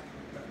watched that.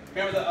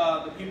 Remember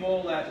the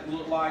people that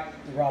look like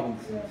The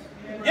Robinsons.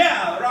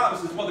 Yeah, the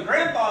Robinsons. Well, the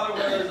grandfather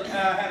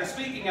had a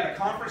speaking at a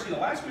conference either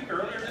last week or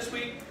earlier this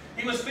week.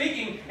 He was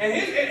speaking,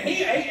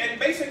 and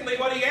basically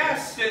what he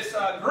asked this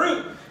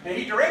group, and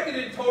he directed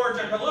it towards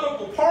a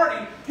political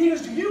party. He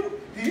goes, "Do you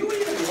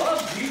even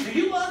love Jesus? Do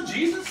you love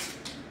Jesus?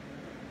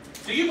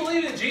 Do you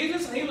believe in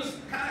Jesus?" And he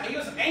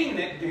was aiming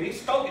it, and he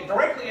spoke it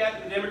directly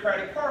at the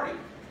Democratic Party.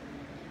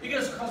 He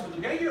goes, "Because of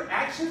the way your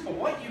actions, but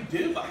what you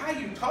do, but how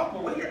you talk, but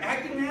the way you're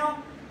acting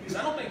now, because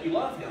I don't think you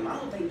love him. I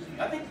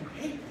think you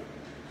hate him.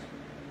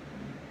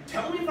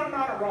 Tell me if I'm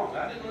right or wrong."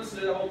 I didn't listen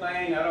to the whole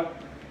thing.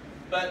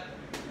 But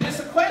it's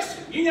a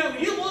question. You know,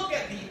 when you look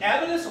at the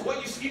evidence of what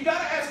you see, you've got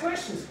to ask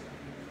questions.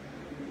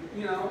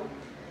 You know.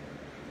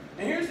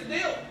 And here's the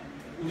deal.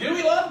 Do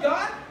we love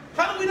God?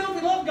 How do we know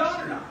if we love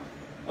God or not?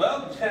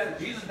 Well,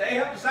 Jesus, they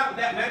helped us out with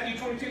that. Matthew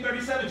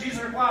 22:37,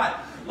 Jesus replied,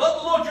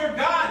 "Love the Lord your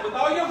God with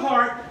all your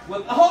heart,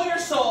 with all your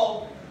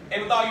soul,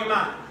 and with all your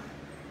mind."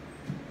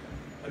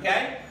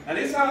 Okay? And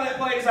this is how that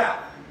plays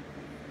out.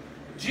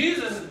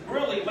 Jesus is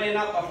really laying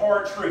out the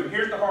hard truth.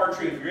 Here's the hard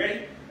truth. You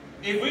ready?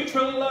 If we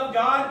truly love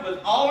God with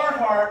all our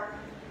heart,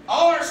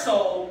 all our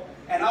soul,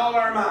 and all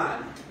our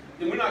mind,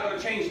 then we're not going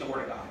to change the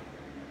Word of God.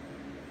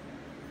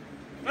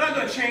 We're not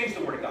going to change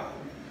the Word of God.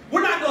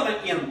 We're not going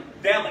to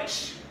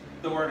embellish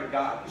the Word of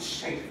God. We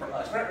just change it for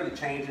us. We're not really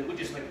changing it. We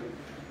just make it,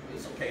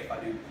 it's okay if I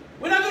do.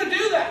 We're not going to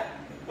do that.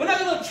 We're not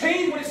going to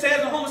change what it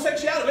says on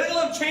homosexuality. We're not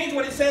going to change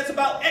what it says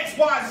about X,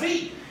 Y,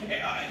 Z.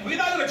 We're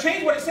not going to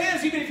change what it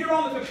says even if you're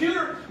on the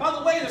computer. By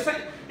the way,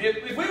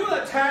 if we want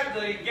to attack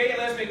the gay and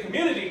lesbian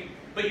community,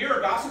 but you're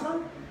a gossiper,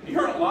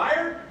 you're a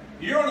liar,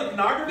 you're on the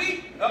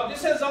pornography,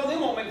 this says all them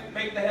won't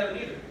make it to heaven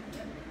either.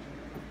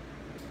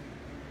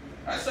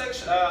 That's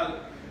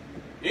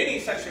any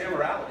sexual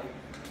immorality.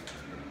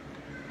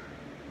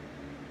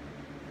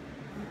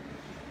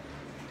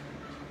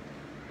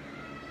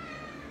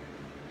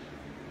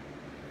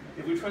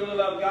 If we truly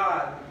love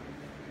God,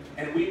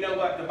 and we know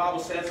what the Bible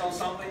says on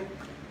something,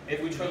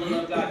 if we truly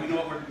love God, you know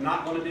what we're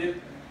not going to do?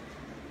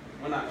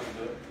 We're not going to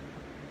do it.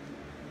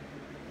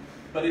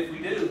 But if we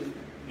do,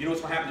 you know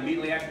what's going to happen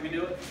immediately after we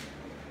do it?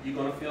 You're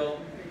going to feel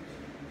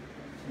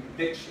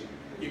conviction.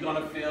 You're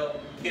going to feel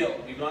guilt.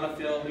 You're going to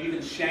feel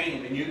even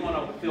shame. And you're going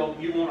to feel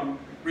you want to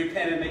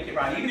repent and make it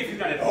right. Even if you've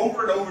done it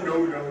over and over and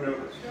over and over and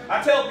over.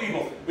 I tell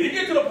people, when you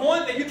get to the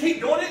point that you keep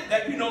doing it,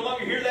 that you no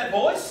longer hear that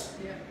voice,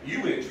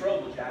 you in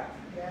trouble, Jack.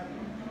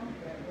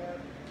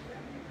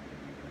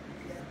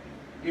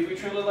 If we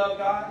truly love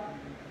God,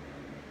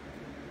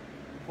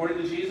 according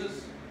to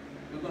Jesus,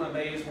 we're going to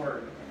obey His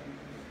word.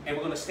 And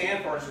we're going to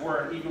stand for His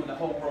word even when the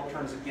whole world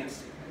turns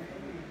against it.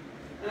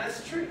 And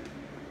that's the truth.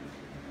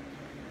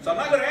 So I'm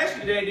not going to ask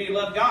you today, do you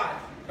love God?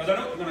 Because I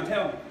know what you're going to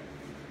tell me.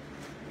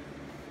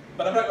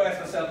 But I'm not going to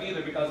ask myself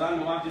either, because I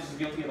know I'm just as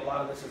guilty of a lot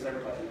of this as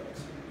everybody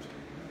else.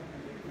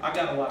 I've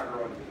got a lot of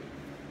growing to do.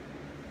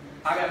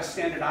 I got a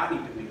standard I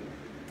need to meet.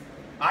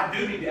 I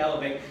do need to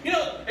elevate. You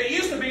know, it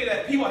used to be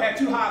that people had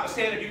too high of a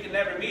standard you could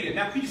never meet it.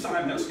 Now we just don't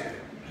have no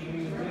standard.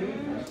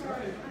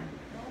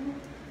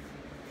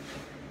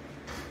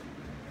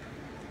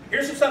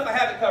 Here's some stuff I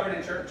haven't covered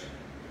in church.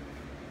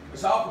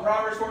 It's all from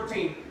Proverbs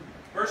 14.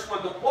 Verse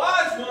 1. The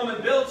wise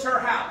woman builds her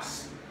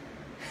house,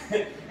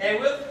 and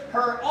with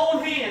her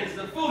own hands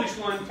the foolish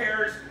one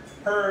tears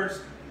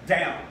hers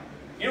down.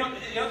 You know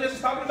what this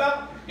is talking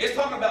about? It's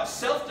talking about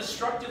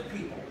self-destructive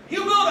people.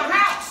 You build a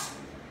house.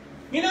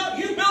 You know,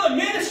 you build a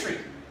ministry.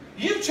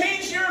 You've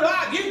changed your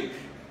life.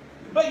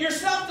 But you're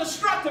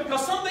self-destructive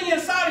because something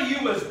inside of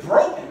you is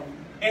broken.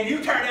 And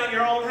you tear down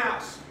your own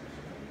house.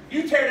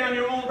 You tear down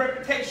your own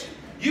reputation.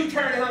 You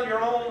tear down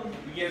your own...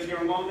 You guys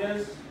hear what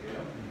this?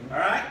 Yeah. All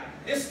right?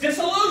 It's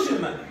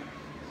disillusionment.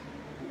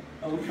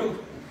 Oh, we're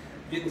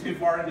getting too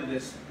far into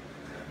this.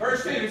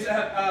 Verse 2,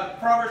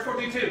 Proverbs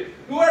 14:2.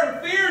 Whoever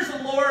fears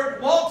the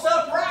Lord walks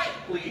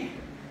uprightly,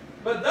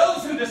 but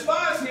those who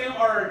despise Him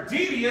are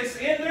devious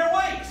in their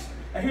ways.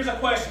 Now here's a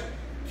question.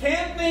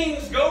 Can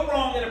things go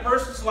wrong in a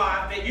person's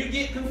life that you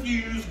get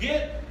confused,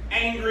 get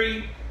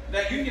angry,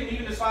 that you can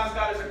even despise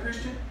God as a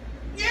Christian?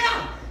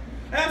 Yeah,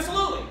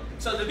 absolutely.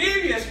 So the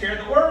devious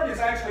here, the word is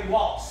actually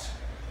lost.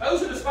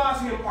 Those who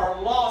despise Him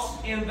are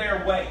lost in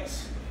their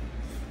ways.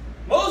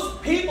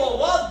 Most people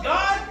love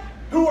God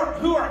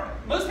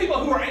most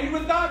people who are angry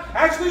with God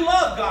actually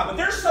love God, but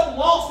they're so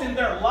lost in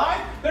their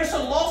life, they're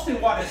so lost in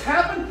what has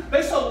happened,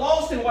 they're so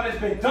lost in what has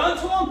been done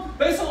to them,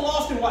 they're so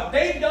lost in what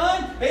they've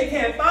done, they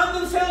can't find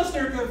themselves,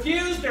 they're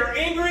confused, they're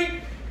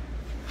angry.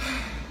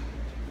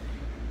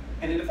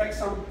 And it affects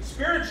them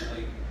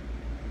spiritually,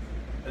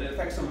 but it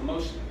affects them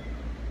emotionally.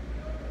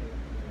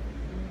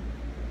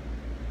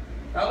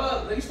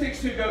 Now, these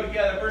things two go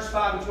together, verse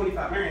 5 and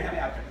 25. Marion, help me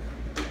out there.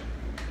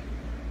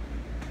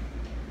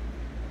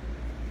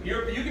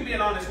 You can be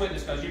an honest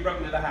witness because you broke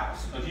into the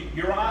house. Because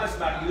you're honest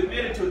about it. You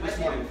admitted to it this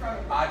morning.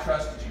 I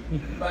trusted you.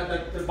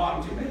 But the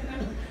bottom two.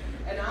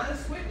 An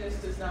honest witness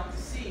does not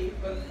deceive,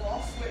 but a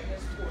false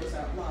witness pours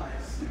out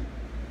lies.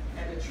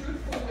 And a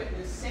truthful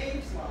witness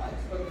saves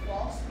lives, but a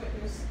false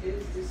witness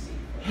is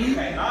deceitful.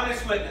 Okay, an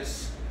honest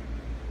witness.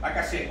 Like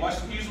I said,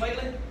 watch the news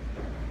lately.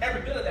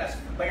 Every bit of that's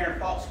bearing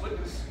false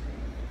witness.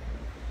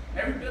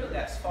 Every bit of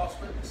that's false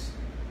witness.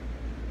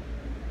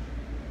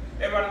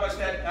 Everybody watched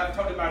that? I've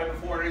told you about it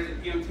before. There's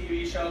a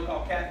TV show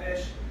called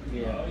Catfish.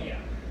 Yeah. Oh, yeah.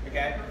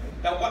 Okay.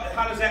 Now,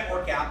 how does that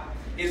work out?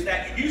 Is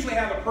that you usually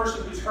have a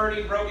person who's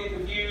hurting, broken,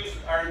 confused,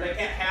 or they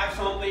can't have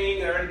something,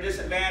 they're at a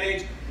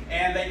disadvantage,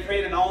 and they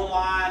create an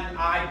online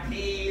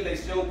ID. They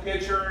steal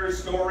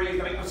pictures, stories,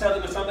 they make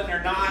themselves into something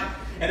they're not,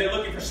 and they're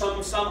looking for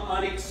some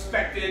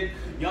unexpected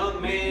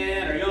young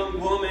man or young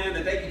woman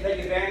that they can take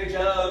advantage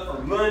of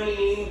for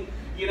money.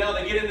 You know,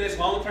 they get into this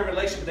long-term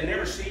relationship, they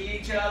never see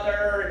each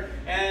other,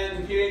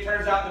 and it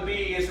turns out to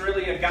be it's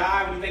really a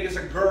guy when you think it's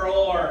a girl,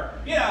 or,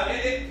 you know,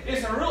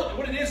 it's a real,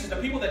 what it is the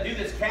people that do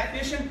this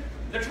catfishing,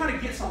 they're trying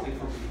to get something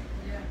from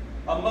you.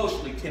 Yeah.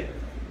 Emotionally, typically.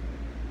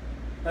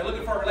 They're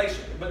looking for a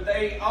relationship, but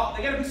they got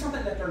to be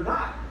something that they're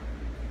not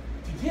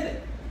to get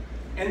it.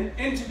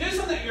 And to do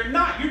something that you're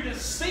not, you're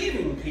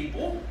deceiving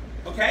people,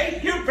 okay?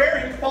 You're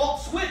bearing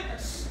false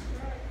witness.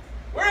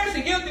 We're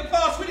actually guilty of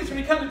false witness when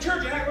we come to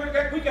church and act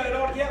like we got it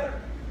all together.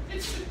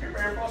 You're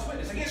bearing false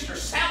witness against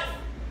yourself,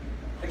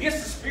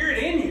 against the spirit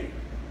in you.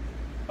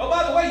 Oh,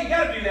 by the way, you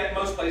got to do that in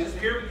most places.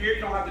 Here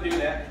you don't have to do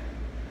that.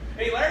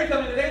 Hey, Larry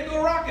come in today and threw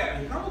a rock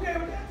at me. I'm okay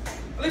with that.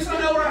 At least I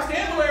know where I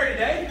stand with Larry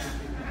today.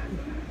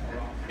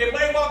 If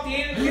Larry walked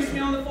in and kissed me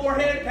on the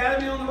forehead,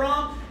 patted me on the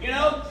rump, you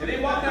know, and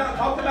then walked out and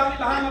talked about me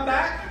behind my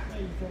back.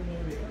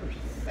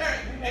 Larry,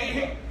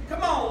 hey,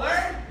 come on,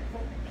 Larry.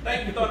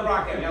 Thank you for throwing a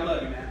rock at me. I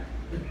love you,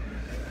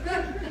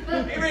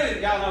 man. He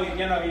really, y'all know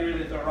he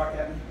really threw a rock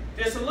at me.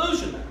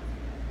 Disillusionment.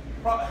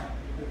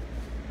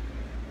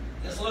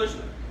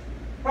 Disillusionment.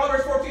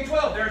 Proverbs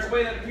 14:12. There's a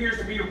way that appears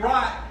to be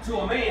right to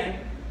a man,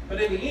 but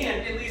in the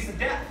end, it leads to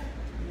death.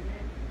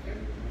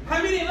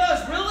 How many of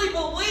us really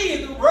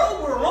believe the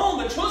road we're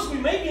on, the choice we're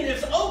making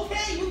is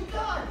okay with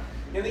God?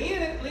 In the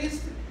end, it leads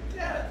to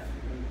death.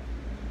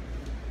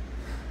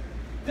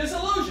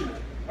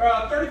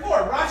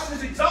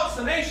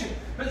 a nation.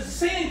 But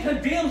sin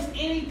condemns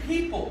any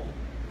people.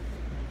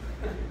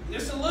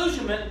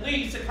 Disillusionment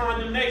leads to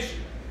condemnation.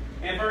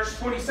 In verse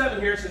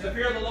 27 here, it says, the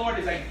fear of the Lord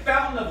is a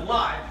fountain of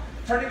life,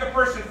 turning a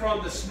person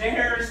from the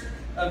snares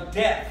of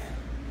death.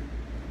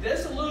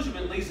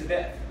 Disillusionment leads to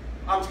death.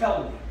 I'm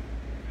telling you.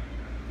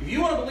 If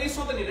you want to believe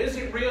something that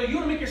isn't real, you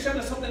want to make yourself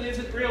into something that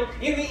isn't real,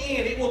 in the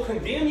end it will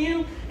condemn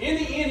you. In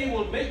the end it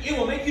will make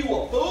you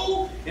a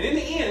fool. And in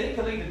the end it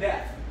can lead to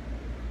death.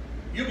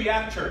 You'll be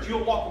out of church.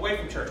 You'll walk away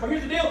from church. Well,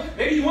 here's the deal.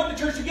 Maybe you want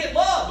the church to get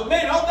love, but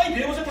man, all they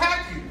did was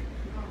attack you.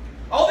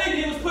 All they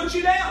did was put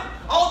you down.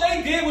 All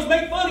they did was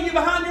make fun of you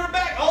behind your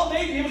back. All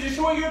they did was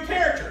destroy your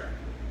character.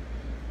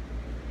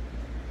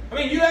 I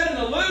mean, you had an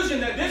illusion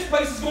that this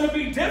place is going to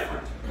be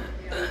different.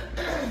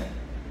 I'm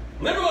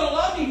never going to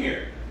love you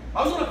here.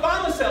 I was going to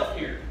find myself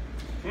here.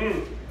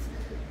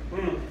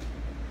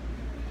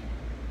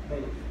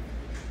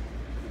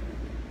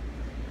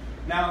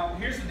 Now,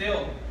 here's the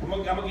deal. I'm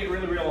going to get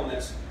really real on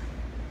this.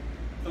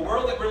 The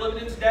world that we're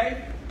living in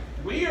today,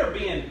 we are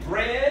being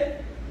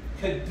bred,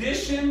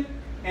 conditioned,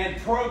 and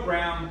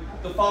programmed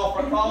to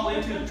fall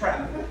into the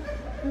trap.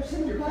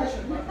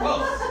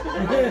 Close.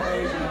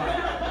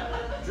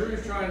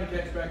 Drew's trying to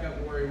catch back up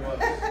to where he was.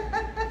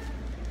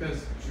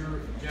 Because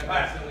Jeff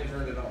accidentally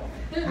turned it off.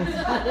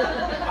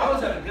 I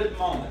was at a good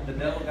moment. The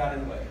devil got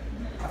in the way.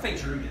 I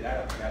think Drew did. I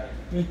don't got it.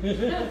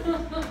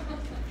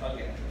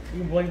 Okay.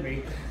 You blame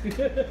me.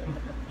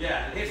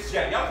 Yeah, it's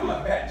Jeff. Y'all come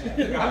up back, Jeff.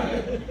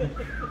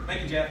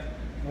 Thank you, Jeff.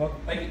 Well,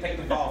 Thank you. Take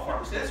the fall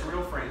from us. That's a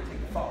real friend. Take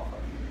the fall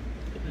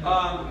from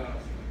us.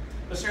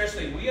 But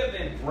seriously, we have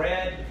been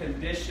bred,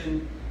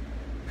 conditioned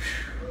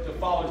to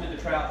fall into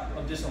the trap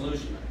of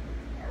disillusionment.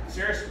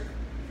 Seriously.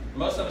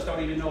 Most of us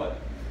don't even know it.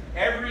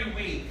 Every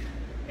week,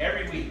 I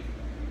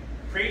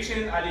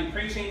do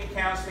preaching,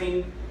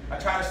 counseling. I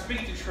try to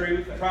speak the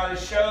truth. I try to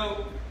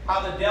show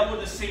how the devil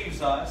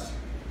deceives us.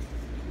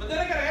 But then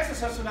I got to ask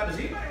myself sometimes, does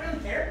anybody really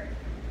care?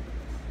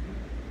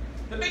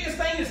 The biggest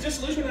thing is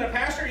disillusionment in a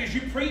pastor is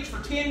you preach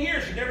for 10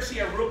 years, you never see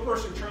a real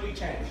person truly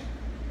change.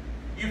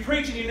 You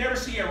preach and you never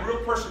see a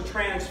real person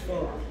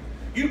transform.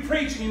 You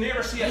preach and you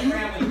never see a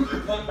family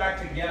put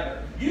back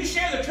together. You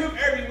share the truth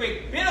every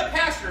week. Being a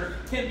pastor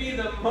can be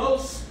the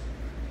most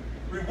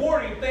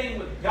rewarding thing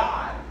with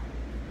God.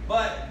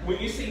 But when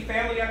you see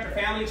family after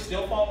family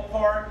still fall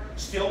apart,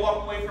 still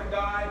walk away from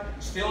God,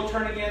 still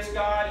turn against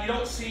God, you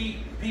don't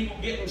see people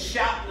getting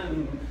shouting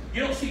and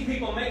you don't see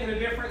people making a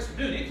difference,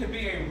 dude, it can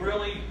be a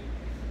really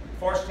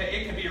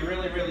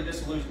really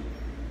disillusioning.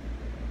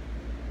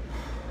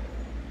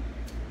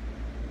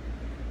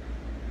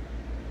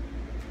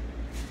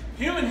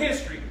 Human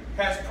history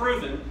has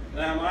proven,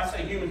 and when I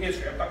say human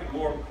history, I'm talking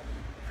more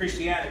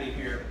Christianity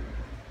here,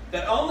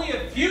 that only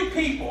a few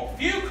people,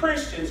 few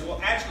Christians will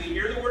actually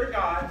hear the Word of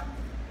God,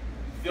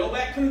 feel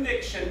that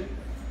conviction,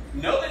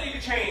 know they need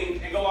to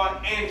change, and go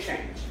on and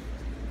change.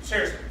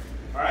 Seriously.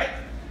 All right?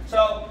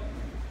 So,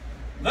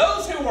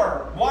 those who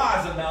are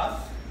wise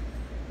enough,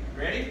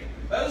 ready?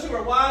 Those who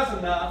are wise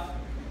enough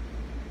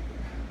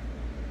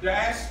to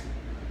ask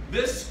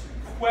this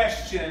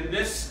question,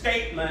 this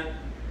statement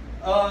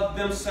of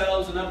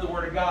themselves and of the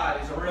Word of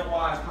God is a real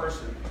wise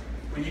person.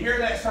 When you hear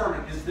that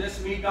sermon, is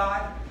this me,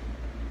 God?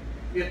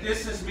 If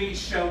this is me,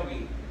 show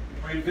me.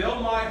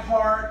 Reveal my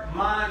heart,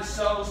 mind,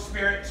 soul,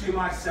 spirit to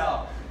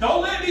myself.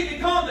 Don't let me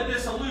become the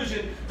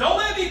disillusioned. Don't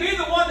let me be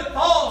the one that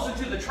falls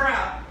into the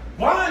trap,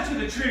 blind to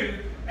the truth,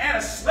 and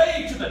a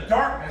slave to the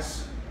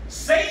darkness.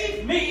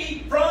 Save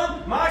me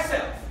from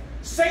myself.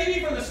 Save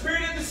me from the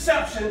spirit of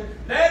deception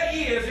that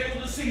is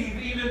able to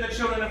deceive even the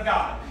children of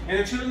God. And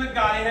the children of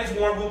God, it has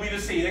warned, will be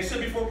deceived. They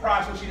stood before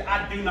Christ and said,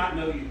 I do not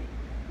know you.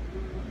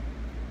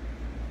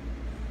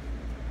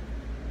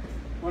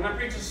 When I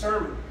preach a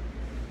sermon,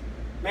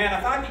 man,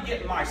 if I could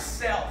get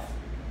myself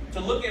to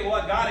look at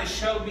what God has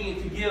showed me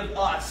and to give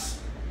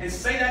us and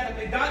say that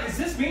to God, is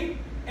this me?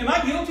 Am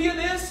I guilty of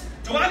this?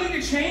 Do I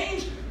need to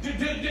change?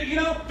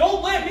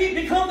 Don't let me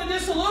become the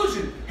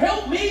disillusioned.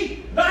 Help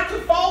me not to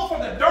fall for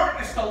the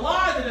darkness, the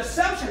lie, the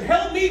deception.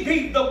 Help me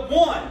be the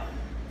one,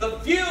 the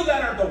few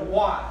that are the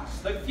wise,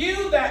 the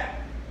few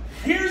that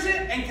hears it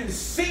and can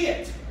see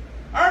it.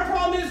 Our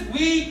problem is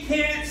we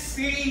can't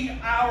see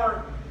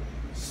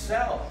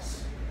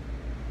ourselves.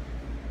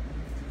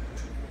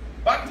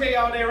 If I can tell you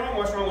all day long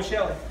what's wrong with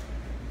Shelley.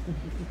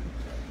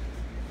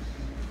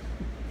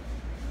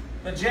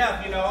 But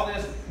Jeff, all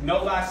this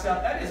know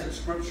thyself, that isn't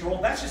scriptural.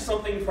 That's just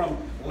something from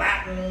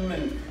Latin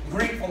and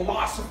Greek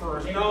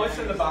philosophers. It's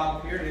in the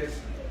Bible. Here it is.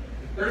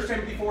 1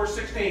 Timothy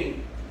 4:16.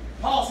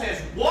 Paul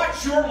says,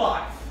 watch your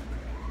life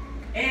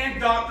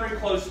and doctrine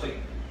closely.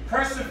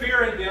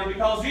 Persevere in them,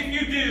 because if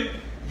you do,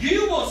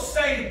 you will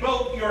save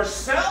both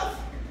yourself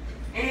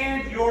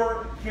and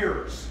your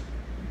hearers.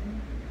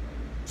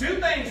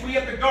 Two things we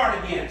have to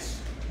guard against.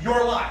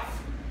 Your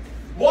life.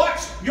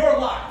 Watch your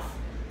life.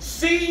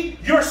 See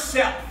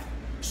yourself.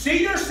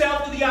 See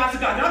yourself through the eyes of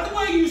God. Not the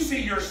way you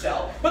see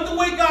yourself, but the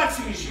way God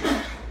sees you.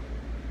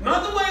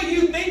 Not the way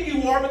you think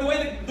you are, but the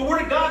way the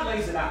Word of God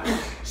lays it out.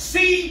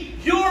 See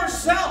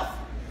yourself.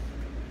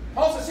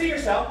 Paul says, see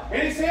yourself.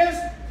 And he says,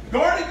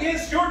 guard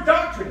against your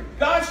doctrine,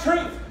 God's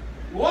truth.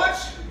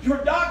 Watch your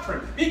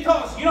doctrine.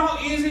 Because you know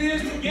how easy it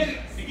is to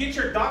get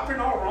your doctrine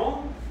all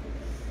wrong?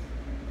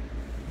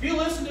 If you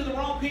listen to the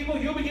wrong people,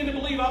 you'll begin to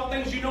believe all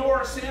things you know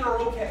are a sin are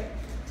okay.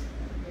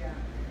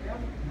 Yeah.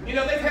 You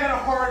know, they've had a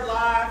hard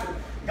life.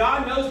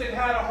 God knows they've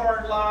had a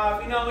hard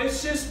life. You know,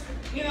 it's just,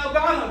 you know,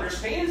 God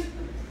understands.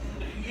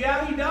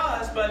 Yeah, He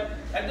does. But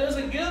that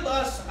doesn't give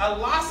us a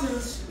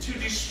license to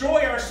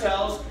destroy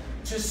ourselves,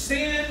 to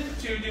sin,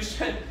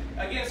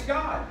 against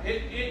God.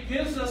 It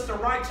gives us the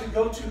right to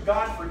go to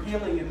God for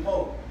healing and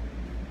hope.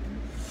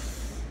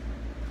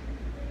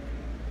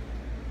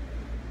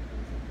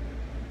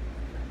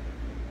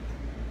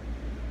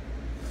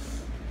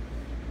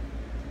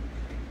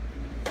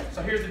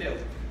 So here's the deal.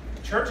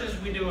 Churches,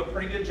 we do a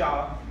pretty good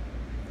job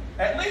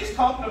at least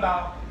talking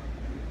about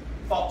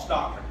false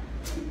doctrine.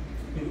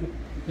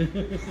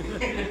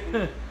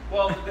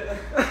 Well,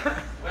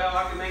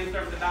 I can name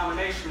different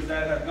denominations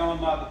that have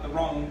gone by the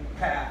wrong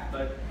path,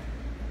 but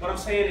what I'm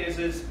saying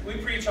is we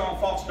preach on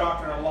false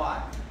doctrine a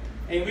lot.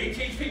 And we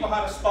teach people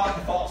how to spot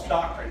the false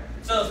doctrine.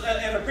 So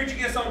if a preacher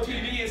gets on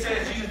TV and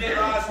says Jesus didn't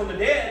rise from the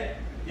dead,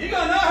 you're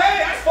going to know, hey,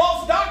 that's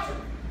false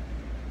doctrine.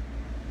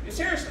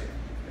 Seriously.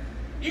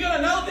 You're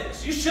going to know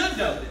this. You should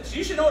know this.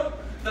 You should know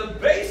the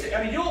basic.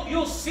 I mean,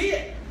 you'll see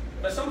it.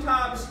 But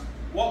sometimes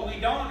what we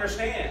don't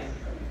understand,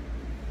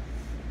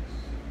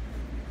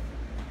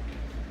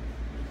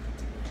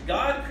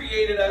 God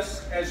created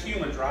us as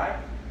humans, right?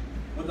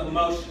 With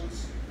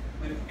emotions,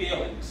 with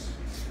feelings.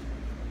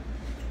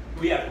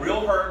 We have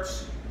real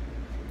hurts.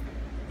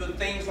 The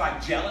things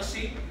like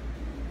jealousy,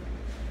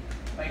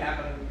 they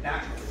happen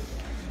naturally.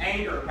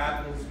 Anger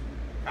happens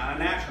kind of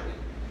naturally.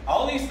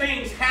 All these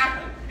things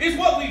happen. It's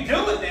what we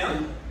do with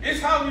them. It's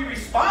how we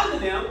respond to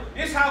them.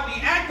 It's how we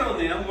act on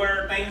them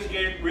where things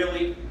get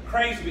really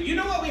crazy. But you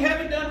know what we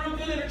haven't done real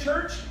good in a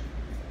church?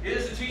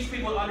 Is to teach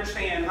people to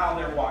understand how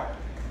they're wired.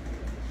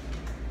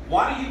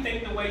 Why do you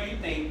think the way you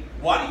think?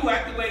 Why do you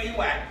act the way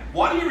you act?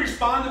 Why do you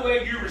respond the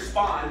way you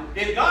respond?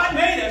 If God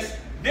made us,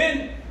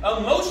 then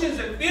emotions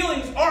and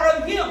feelings are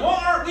of Him.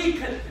 Why aren't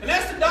we? And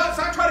that's the dots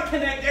I try to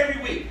connect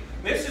every week.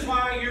 This is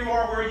why you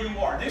are where you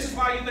are. This is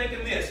why you're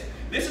thinking this.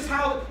 This is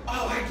how,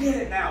 oh, I get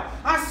it now.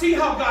 I see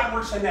how God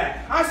works in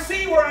that. I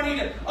see where I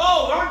need it.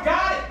 Oh, I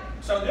got it.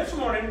 So this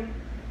morning,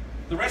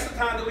 the rest of the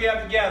time that we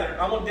have together,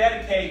 I'm going to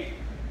dedicate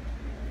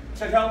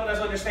to helping us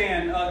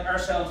understand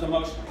ourselves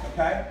emotionally,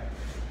 okay?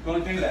 We're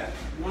going to do that.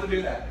 We're going to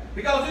do that.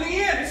 Because in the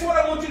end, this is what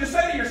I want you to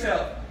say to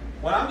yourself.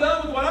 When I'm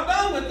done with what I'm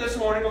done with this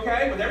morning,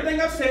 okay, with everything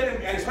I've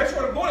said, and especially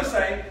what I'm going to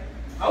say,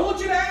 I want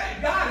you to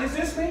ask, God, is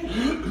this me?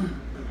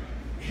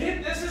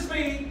 If this is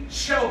me,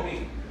 show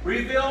me.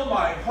 Reveal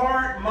my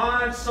heart,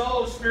 mind,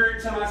 soul,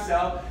 spirit to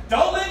myself.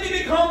 Don't let me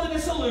become the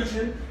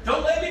disillusion.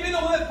 Don't let me be the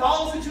one that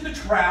falls into the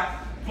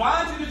trap,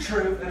 blind to the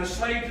truth, and a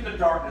slave to the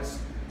darkness.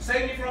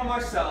 Save me from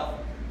myself.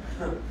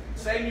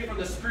 Save me from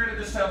the spirit of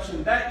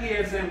deception that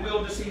is and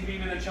will deceive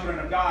even the children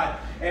of God.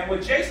 And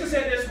what Jason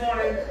said this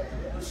morning,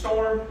 the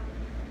storm,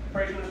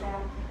 praising the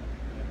storm.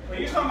 Were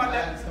you talking about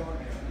that?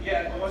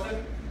 Yeah, what was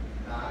it?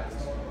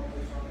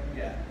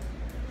 Yeah.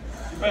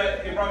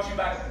 But it brought you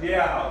back.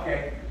 Yeah,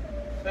 okay.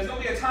 There's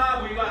going to be a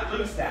time where you might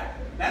lose that.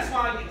 That's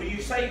why when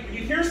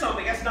you hear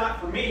something, that's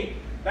not for me.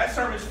 That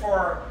sermon's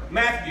for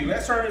Matthew.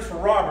 That sermon's for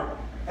Robert.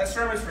 That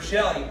sermon's for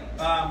Shelley.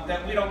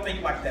 That we don't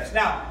think like this.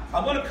 Now,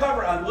 I'm going to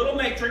cover a little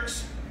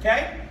matrix,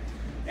 okay?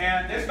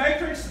 And this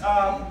matrix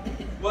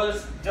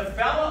was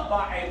developed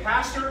by a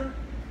pastor.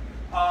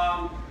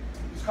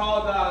 It's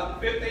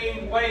called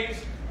 15 Ways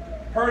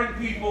Hurting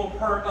People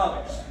Hurt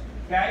Others.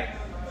 Okay?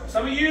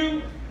 Some of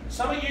you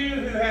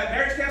who had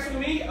marriage counseling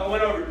with me, I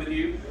went over it with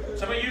you.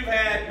 Some of you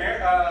have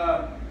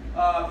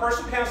had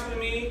personal counseling with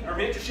me or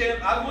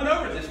mentorship. I went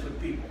over this with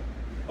people.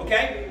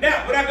 Okay?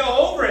 Now, when I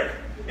go over it,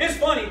 it's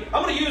funny.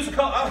 I'm going to use a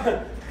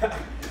couple.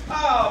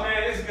 Oh,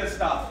 man, this is good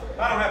stuff.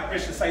 I don't have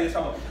permission to say this.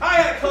 I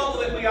had a couple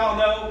that we all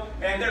know,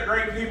 and they're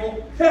great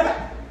people.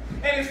 And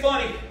it's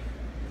funny.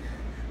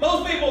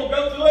 Most people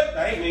go through it.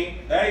 That ain't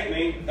me. That ain't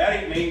me. That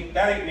ain't me.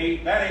 That ain't me.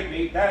 That ain't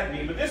me. That ain't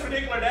me. But this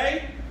particular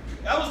day,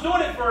 I was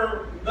doing it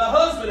for the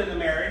husband in the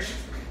marriage.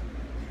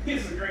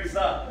 This is great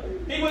stuff.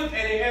 He went,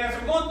 and as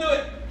I'm going through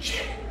it,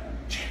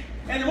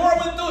 and the more I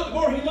went through it, the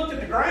more he looked at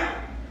the ground,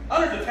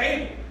 under the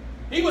table.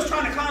 He was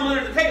trying to climb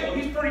under the table.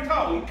 He's pretty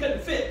tall. He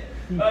couldn't fit.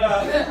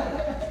 But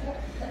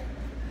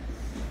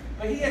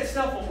he had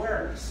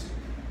self-awareness.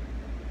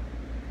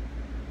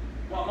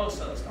 Well, most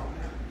of us don't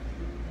have.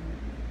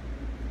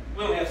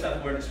 We only have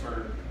self-awareness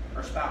for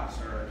our spouse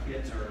or our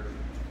kids or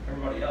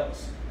everybody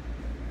else.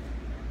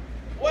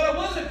 What I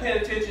wasn't paying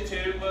attention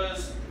to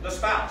was the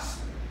spouse.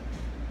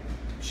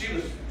 She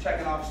was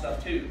checking off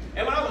stuff too.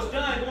 And when I was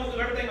done going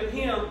through everything with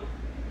him,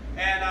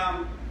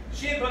 and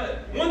she had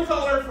put one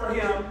color for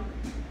him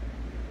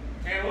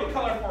and one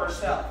color for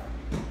herself.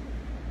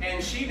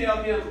 And she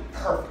nailed him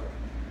perfect.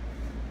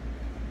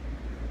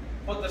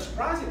 But the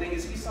surprising thing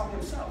is he saw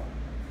himself.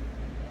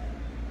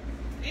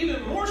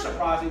 Even more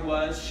surprising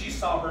was she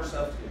saw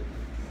herself too.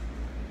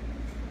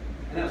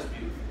 And that was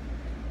beautiful.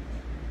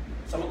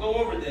 So I'm going to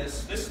go over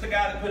this. This is the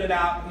guy that put it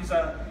out.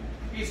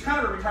 He's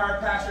kind of a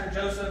retired pastor,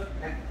 Joseph.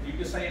 You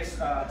can say it's,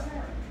 yeah,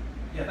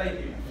 thank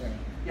you.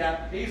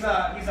 Yeah, he's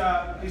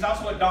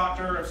also a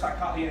doctor of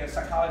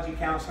psychology,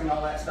 counseling,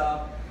 all that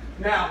stuff.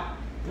 Now,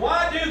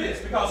 why do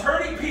this? Because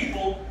hurting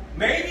people,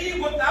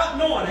 maybe without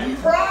knowing it,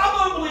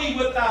 probably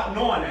without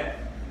knowing it,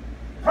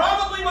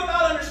 probably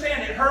without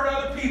understanding it, hurt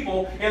other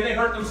people and they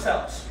hurt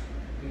themselves.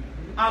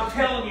 I'm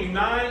telling you,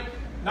 95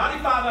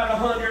 out of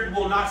 100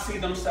 will not see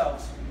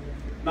themselves.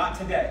 Not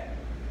today.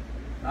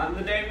 Not in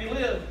the day we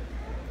live.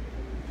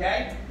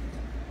 Okay?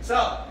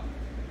 So,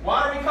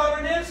 why are we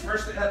covering this?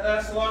 1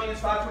 Thessalonians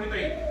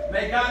 5:23.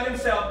 May God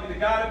himself be the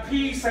God of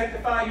peace,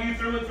 sanctify you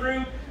through and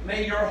through.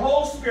 May your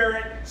whole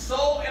spirit,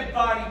 soul, and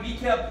body be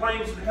kept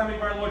blameless to the coming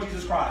of our Lord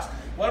Jesus Christ.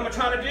 What am I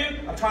trying to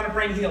do? I'm trying to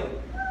bring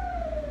healing.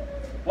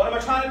 What am I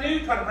trying to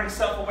do? Trying to bring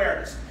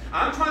self-awareness.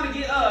 I'm trying to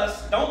get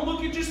us, don't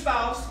look at your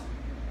spouse,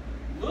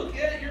 look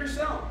at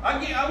yourself.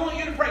 I want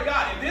you to pray,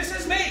 God, if this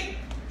is me,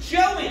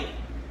 show me.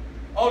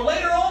 Or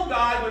later on,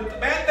 God, when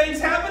bad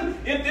things happen,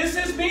 if this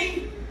is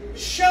me,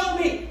 show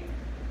me.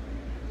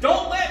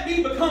 Don't let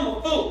me become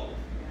a fool.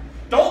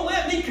 Don't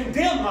let me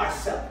condemn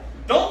myself.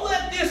 Don't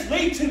let this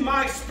lead to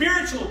my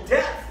spiritual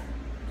death.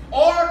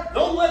 Or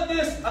don't let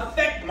this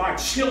affect my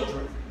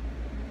children.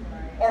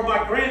 Or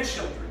my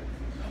grandchildren.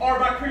 Or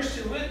my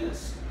Christian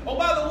witness. Oh,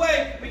 by the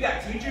way, we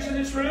got teachers in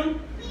this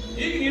room.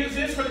 You can use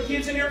this for the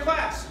kids in your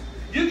class.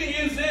 You can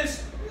use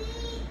this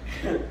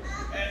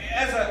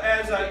as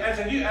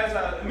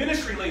a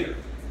ministry leader,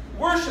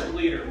 worship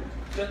leader.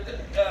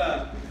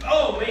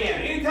 Oh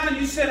man, anytime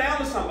you sit down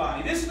with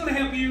somebody, this is going to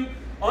help you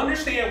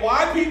understand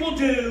why people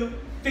do,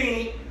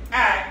 think,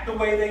 act the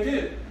way they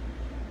do.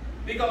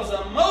 Because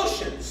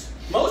emotions,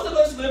 most of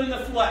us live in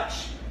the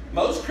flesh.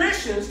 Most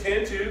Christians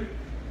tend to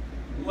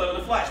live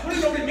in the flesh. What do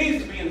you know what it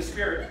means to be in the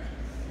spirit?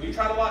 We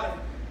try to watch.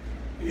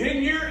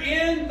 When you're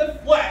in the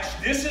flesh,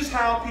 this is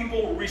how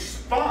people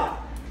respond.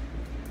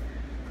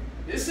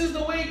 This is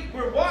the way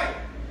we're wired.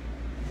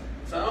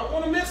 So I don't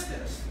want to miss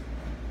this.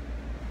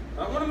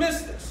 I don't want to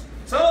miss this.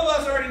 Some of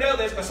us already know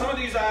this, but some of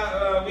these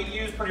we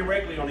use pretty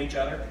regularly on each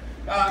other.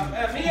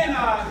 Me and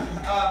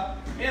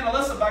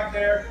Alyssa back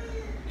there,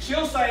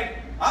 she'll say,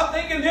 I'm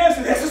thinking this,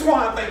 and this is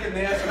why I'm thinking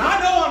this, and I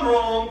know I'm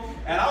wrong,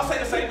 and I'll say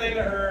the same thing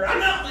to her. I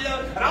know,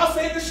 and I'll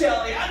say it to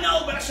Shelly. I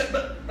know, but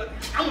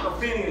I'm going to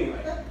offend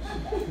anyway.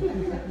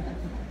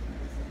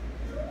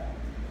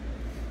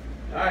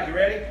 All right, you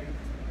ready?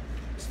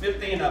 It's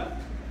 15 of them.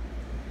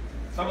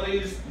 Some of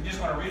these, you just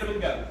want to read them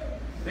and go.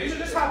 These are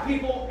just how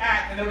people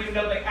act, and they don't even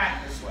know they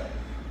act this way.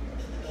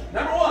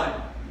 Number one,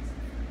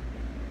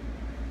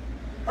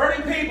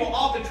 hurting people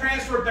often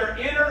transfer their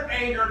inner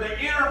anger, their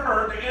inner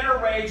hurt, their inner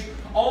rage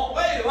on.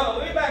 Wait, well,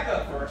 let me back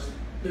up first.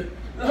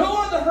 Who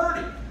are the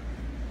hurting?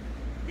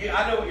 Yeah,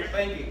 I know what you're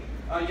thinking.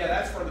 Yeah,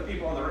 that's for the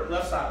people on the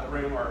left side of the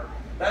room, or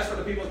that's for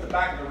the people at the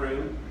back of the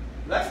room.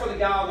 That's for the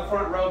guy on the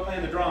front row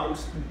playing the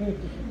drums.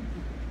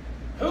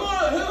 Who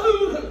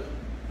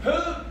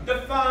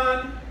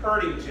defined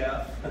hurting,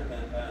 Jeff?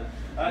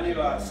 I knew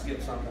I'd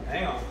skip something.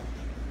 Hang on.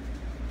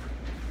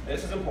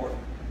 This is important.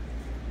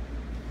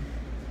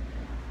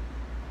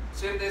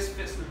 See if this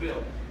fits the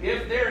bill.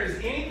 If there is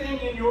anything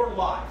in your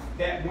life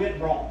that went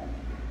wrong,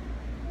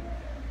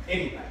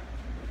 anything,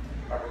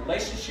 a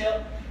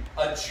relationship,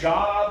 a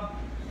job,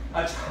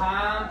 a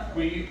time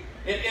where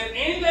if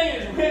anything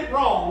has went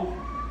wrong,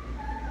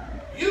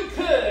 you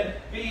could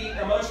be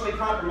emotionally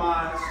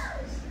compromised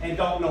and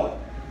don't know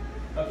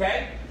it.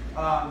 Okay?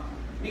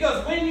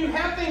 Because when you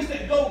have things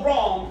that go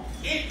wrong,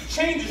 it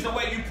changes the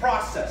way you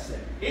process it.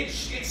 It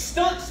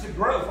stunts the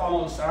growth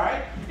almost, all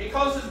right? It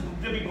causes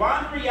to be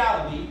blind to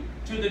reality,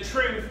 to the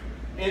truth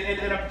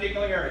in a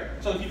particular area.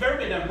 So if you've ever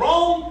been done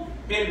wrong,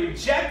 been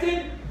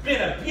rejected,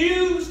 been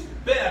abused,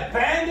 been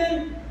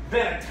abandoned,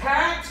 been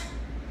attacked,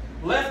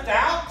 left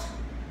out,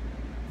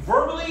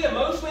 verbally,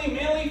 emotionally,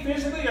 mentally,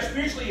 physically, or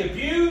spiritually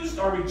abused,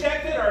 or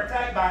rejected, or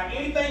attacked by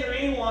anything or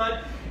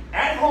anyone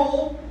at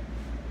home,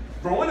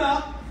 growing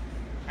up,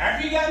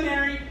 after you got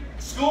married,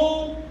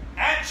 school,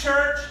 at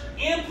church,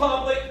 in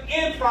public,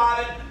 in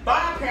private,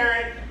 by a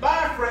parent,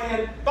 by a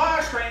friend, by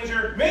a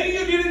stranger, maybe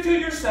you did it to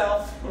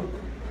yourself.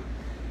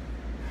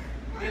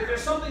 If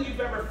there's something you've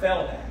ever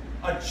failed at,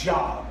 a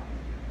job,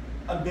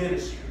 a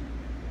ministry,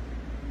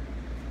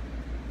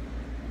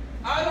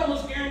 I'd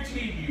almost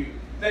guarantee you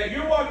that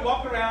you're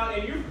walking around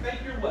and you think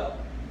you're well.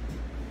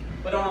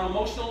 But on an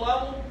emotional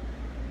level,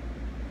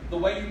 the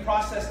way you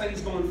process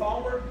things going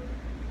forward,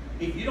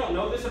 if you don't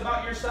know this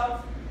about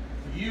yourself,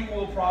 you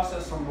will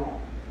process them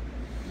wrong.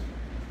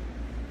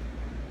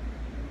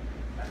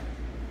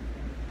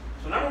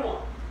 So number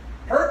one,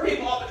 hurt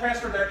people often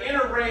transfer their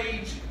inner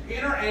rage,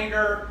 inner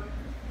anger,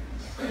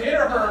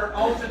 inner hurt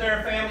onto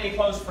their family and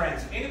close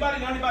friends.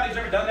 Anybody know anybody who's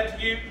ever done that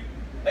to you?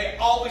 They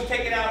always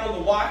take it out on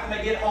the wife when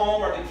they get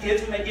home, or the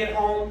kids when they get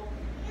home.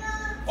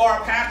 Or a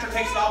pastor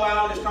takes it all out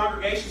on his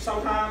congregation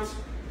sometimes.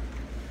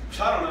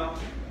 I don't know.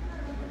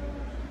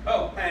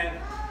 Oh,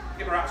 man.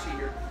 Give me a right sheet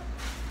here.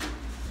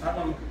 That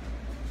one.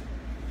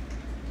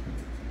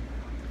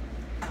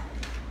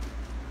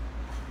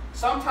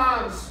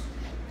 sometimes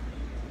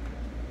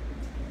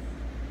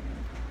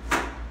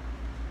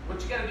what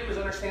you got to do is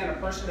understand a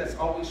person that's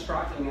always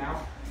striking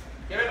out.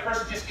 You ever a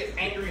person just gets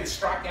angry and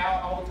strike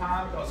out all the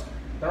time because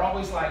they're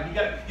always like, you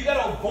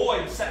got to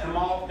avoid setting them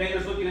off.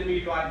 Dana's looking at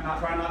me like, not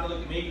trying not to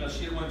look at me because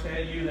she didn't want to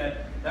tell you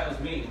that was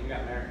me when we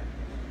got married.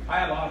 I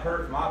had a lot of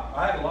hurt.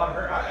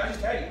 I just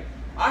tell you,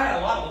 I had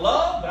a lot of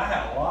love, but I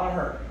had a lot of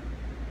hurt.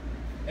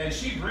 And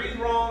she breathed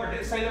wrong or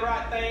didn't say the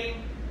right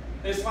thing.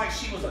 It's like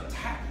she was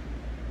attacked.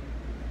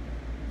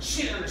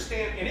 She didn't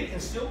understand, and it can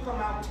still come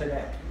out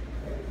today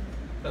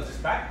because it's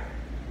back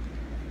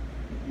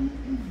there.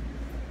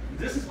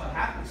 This is what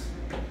happens.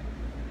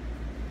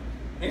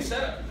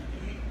 Instead of,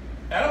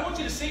 I don't want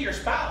you to see your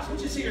spouse. I want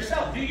you to see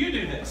yourself. Do you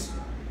do this?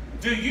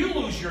 Do you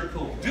lose your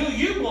cool? Do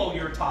you blow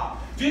your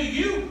top? Do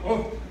you?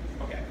 Oh,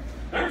 okay.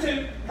 Number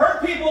 2,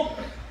 hurt people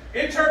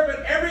interpret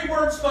every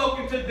word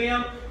spoken to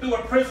them through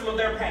a prism of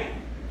their pain.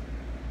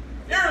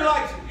 You're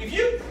like,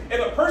 if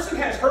a person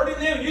has hurt in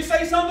them and you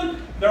say something,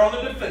 they're on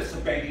the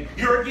defensive, baby.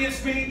 You're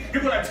against me.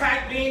 You're going to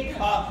attack me. The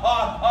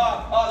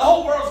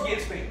whole world's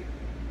against me.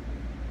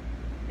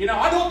 You know,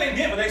 I know what they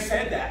did when they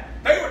said that.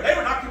 They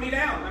were knocking me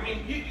down. I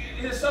mean,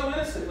 it is so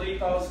innocently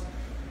because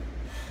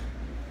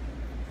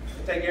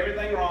they take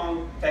everything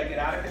wrong, take it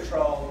out of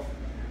control.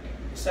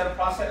 Instead of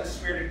processing the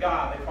Spirit of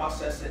God, they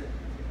process it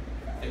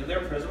into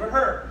their prism of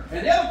hurt.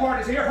 And the other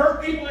part is here,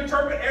 hurt people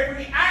interpret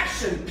every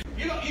action.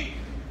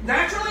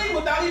 Naturally,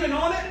 without even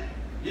knowing it,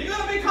 you're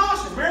going to be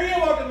cautious. Mary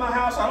Ann walked in my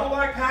house. I don't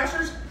like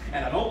pastors,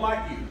 and I don't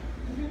like you.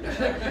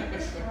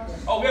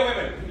 Oh,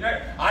 wait.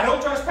 I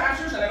don't trust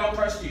pastors, and I don't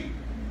trust you.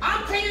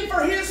 I'm paying for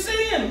his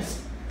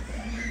sins.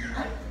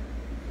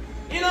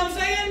 You know what I'm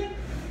saying?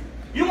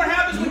 You know what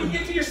happens when you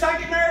get to your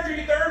second marriage or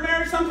your third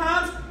marriage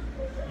sometimes?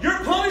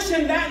 You're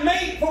punishing that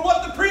mate for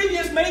what the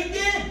previous mate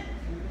did.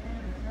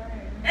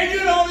 And you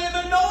don't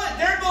even know it.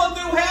 They're going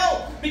through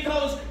hell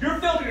because you're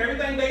filtering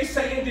everything they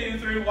say and do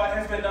through what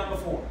has been done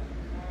before.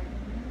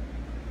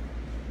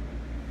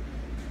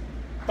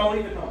 Don't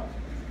even know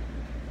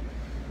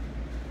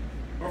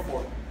it. Number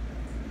 4.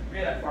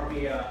 Read that for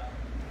me,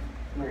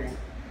 Mary.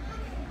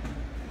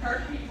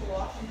 Hurt people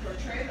often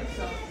portray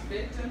themselves as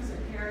victims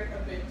and carry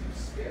a victim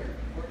spirit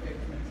or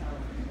victim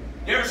mentality.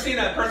 You ever seen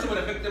a person with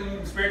a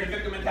victim spirit and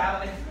victim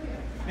mentality?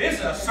 This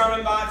is a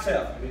sermon by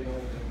itself.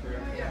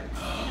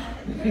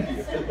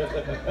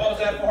 What was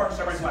that for?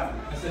 Somebody's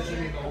laughing. I said you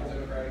mean the whole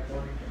Democratic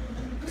Party.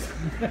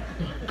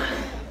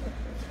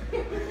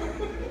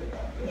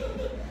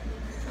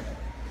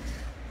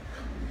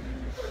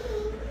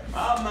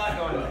 I'm not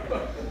going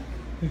there.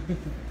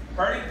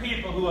 Hurting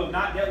people who have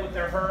not dealt with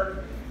their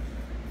hurt.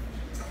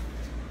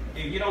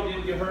 If you don't deal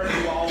with your hurt,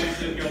 you will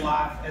always live your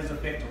life as a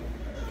victim.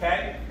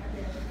 Okay?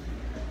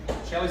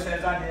 Shelley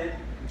says I did.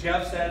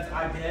 Jeff says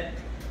I did.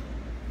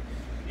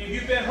 If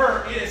you've been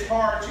hurt, it is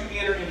hard to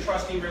enter in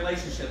trusting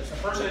relationships. A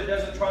person that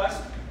doesn't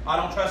trust, I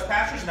don't trust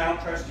pastors and I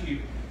don't trust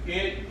you.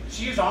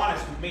 She's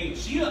honest with me.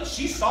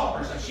 She saw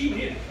herself. She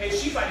did. And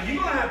she's like, you're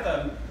going to have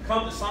to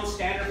come to some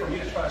standard for me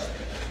to trust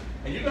you.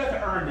 And you're going to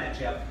have to earn that,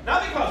 Jeff.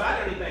 Not because I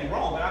did anything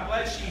wrong, but I'm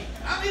glad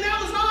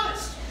I was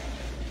honest.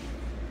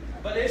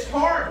 But it's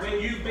hard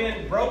when you've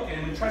been broken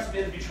and when trust has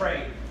been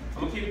betrayed.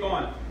 I'm going to keep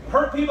going.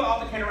 Hurt people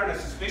often carry around a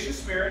suspicious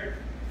spirit.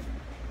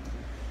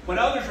 When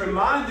others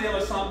remind them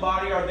of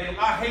somebody, or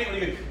I hate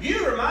when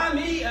you remind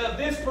me of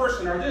this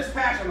person or this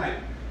pastor.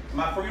 I'm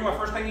like, for you, my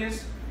first thing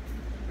is,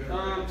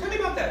 tell me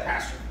about that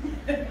pastor.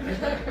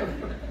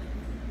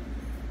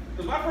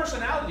 Because my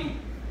personality,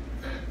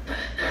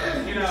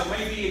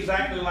 may be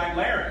exactly like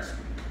Larry's.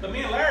 But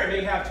me and Larry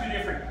may have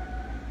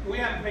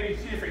maybe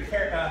two different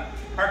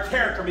our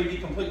character may be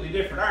completely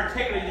different. Our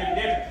integrity may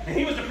be different. And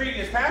he was the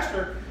previous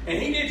pastor,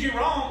 and he did you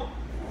wrong.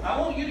 I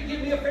want you to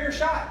give me a fair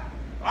shot.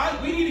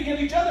 We need to give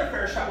each other a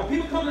fair shot. When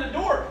people come in the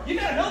door, you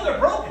got to know they're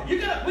broken. We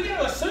got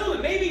to assume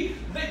that maybe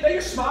they're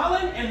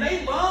smiling and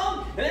they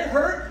love and they're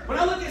hurt. When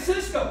I look at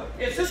Cisco,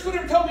 if Cisco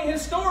never told me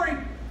his story,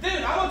 dude,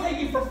 I don't take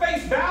him for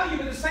face value,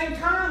 but at the same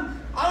time,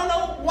 I don't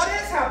know what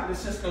has happened in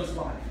Cisco's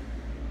life.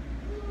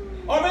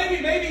 Or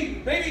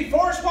maybe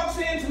Forrest walks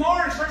in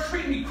tomorrow and starts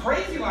treating me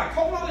crazy, like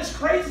talking all this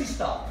crazy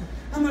stuff.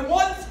 I'm like,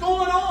 what's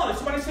going on?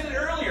 Somebody said it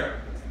earlier.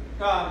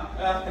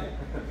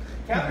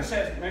 Catherine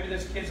says maybe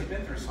those kids have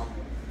been through something.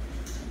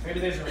 Maybe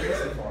there's a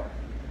reason for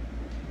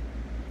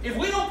it. If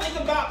we don't think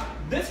about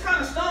this kind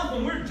of stuff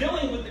when we're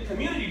dealing with the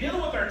community,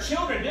 dealing with our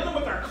children, dealing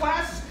with our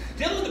classes,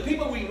 dealing with the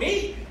people we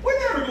meet, we're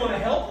never going to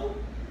help them.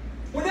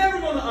 We're never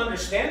going to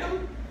understand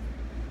them.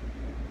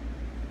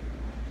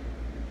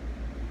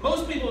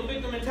 Most people with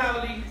victim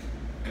mentality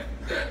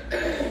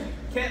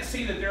can't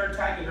see that they're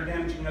attacking or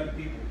damaging other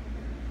people.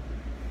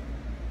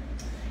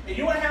 And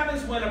you know what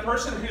happens when a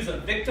person who's a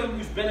victim,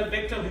 who's been a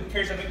victim, who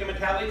carries a victim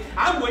mentality?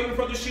 I'm waiting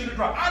for the shoe to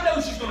drop. I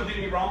know she's going to do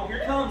me wrong. Here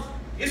it comes.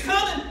 It's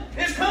coming.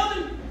 It's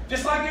coming.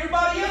 Just like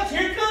everybody else.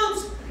 Here it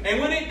comes.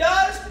 And when it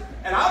does,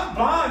 and I'm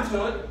blind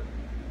to it,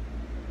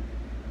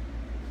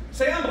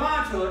 say I'm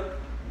blind to it,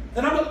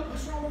 then I'm like,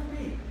 what's wrong with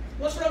me?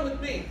 What's wrong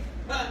with me?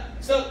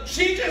 So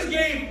she just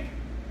gave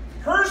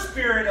her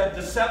spirit of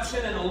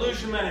deception and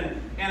illusionment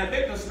and a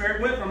victim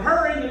spirit went from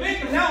her into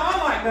victim. Now I'm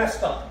like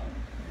messed up.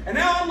 And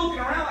now I'm looking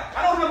around like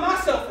I don't have my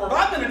self-worth.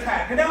 I've been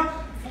attacked. And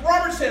now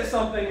Robert says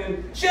something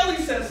and Shelly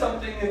says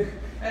something and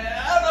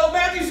I don't know,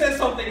 Matthew says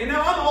something. And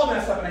now I'm all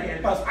messed up in the head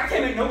because I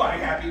can't make nobody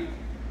happy.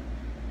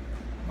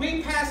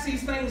 We pass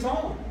these things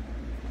on.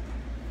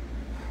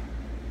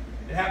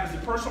 It happens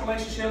in personal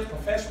relationships,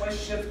 professional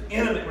relationships,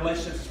 intimate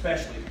relationships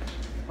especially.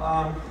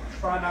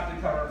 Try not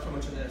to cover up so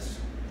much of this.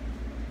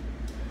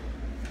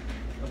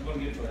 Let's go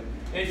and get to it.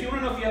 And if you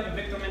want to know if you have a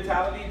victim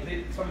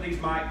mentality, some of these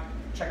might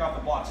check off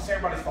the box. It's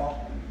everybody's fault.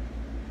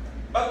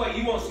 By the way,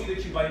 you won't see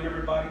that you blame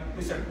everybody.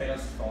 It's everybody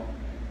else's fault.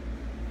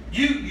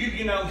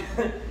 You know,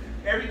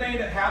 everything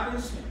that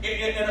happens,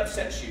 it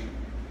upsets you.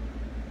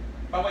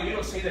 By the way, you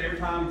don't see that every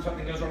time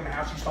something goes wrong in the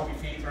house, you stomp your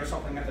feet, throw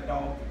something at the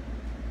dog.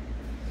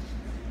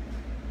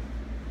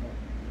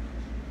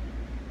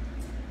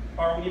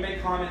 Or when you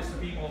make comments to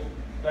people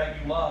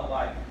that you love,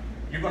 like,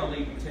 you're going to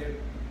leave me too.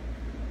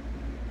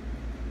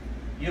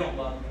 You don't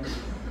love me.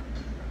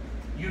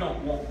 You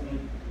don't want me.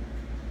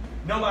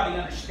 Nobody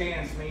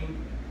understands me.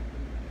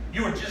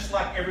 You are just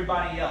like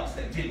everybody else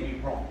that did me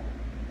wrong.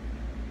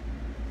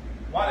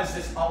 Why does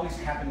this always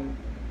happen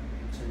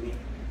to me?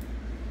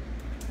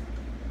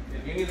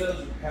 If any of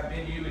those have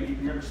been you and you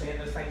remember saying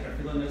those things or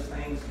feeling those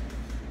things,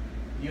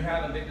 you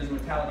have a victim's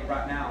mentality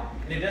right now.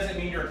 And it doesn't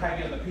mean you're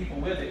attacking other people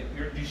with it.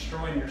 You're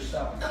destroying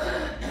yourself.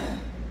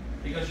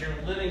 Because you're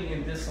living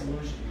in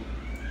disillusionment.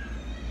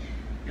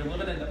 You're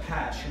living in the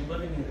past. You're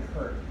living in the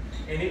hurt.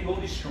 And it will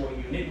destroy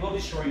you. And it will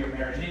destroy your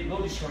marriage. And it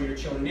will destroy your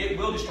children. And it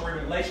will destroy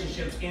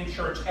relationships in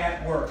church,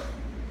 at work.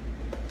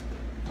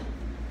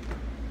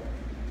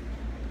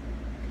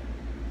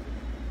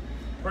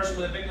 A person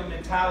with a victim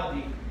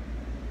mentality,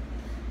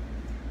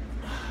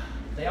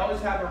 they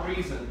always have a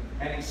reason,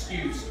 an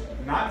excuse,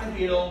 not to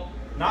heal,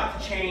 not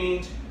to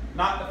change,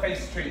 not to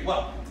face the truth.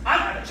 Well,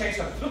 I'm going to change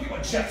something. Look at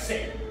what Jeff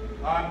said.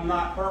 I'm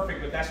not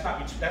perfect, but that's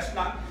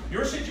not,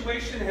 your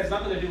situation has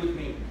nothing to do with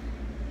me.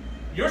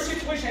 Your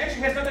situation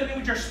actually has nothing to do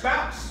with your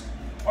spouse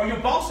or your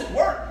boss at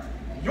work.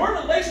 Your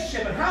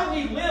relationship and how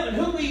we live and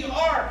who we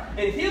are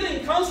and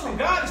healing comes from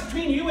God. It's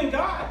between you and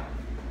God.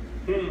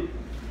 Number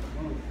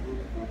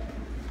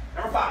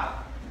 5.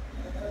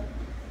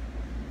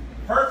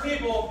 Hurt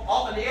people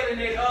often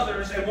alienate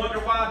others and wonder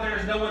why there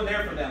is no one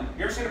there for them.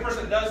 You ever seen a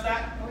person that does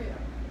that? Oh, yeah.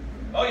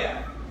 Oh,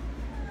 yeah.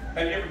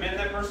 Have you ever been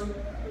that person?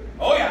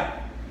 Oh, yeah.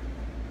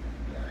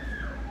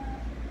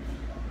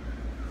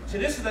 See,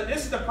 this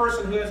is the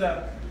person who is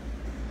a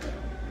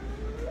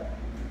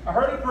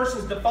hurting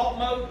person's default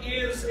mode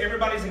is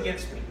everybody's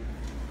against me.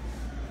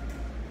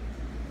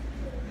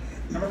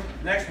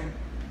 Next one.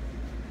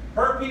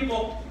 Hurt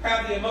people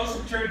have the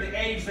emotional maturity at the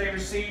age they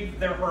receive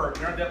their hurt.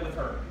 They're dealt with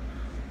hurt.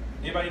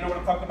 Anybody know what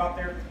I'm talking about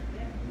there?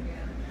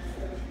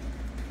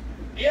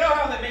 You know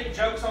how they make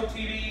jokes on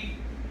TV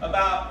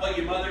about what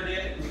your mother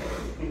did?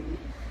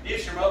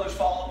 It's your mother's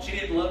fault. She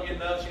didn't love you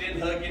enough. She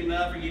didn't hug you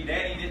enough. Or your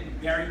daddy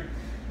didn't, your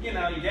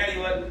daddy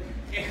wasn't.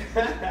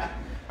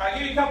 I'll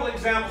give you a couple of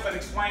examples that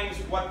explains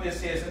what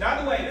this is. And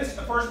by the way, this is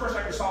the first person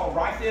I ever saw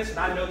write this, and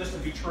I know this to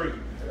be true.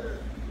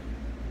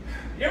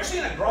 You ever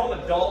seen a grown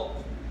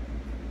adult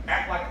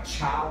act like a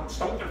child,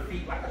 stomp their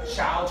feet like a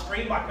child,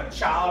 scream like a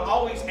child,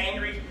 always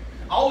angry,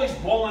 always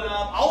blowing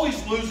up,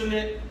 always losing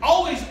it,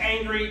 always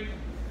angry?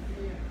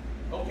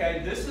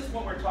 Okay, this is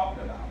what we're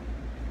talking about.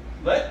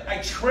 Let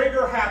a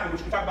trigger happen,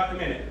 which we'll talk about in a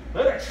minute.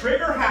 Let a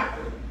trigger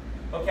happen.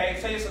 Okay,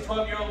 say it's a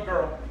 12-year-old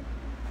girl.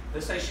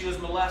 Let's say she was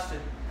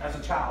molested as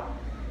a child.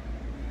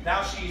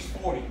 Now she's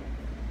 40.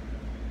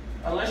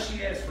 Unless she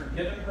has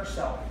forgiven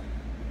herself,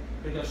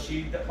 because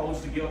she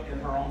holds the guilt in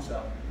her own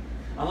self.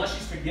 Unless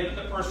she's forgiven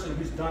the person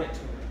who's done it to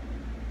her.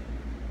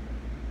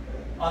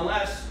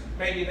 Unless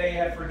maybe they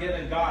have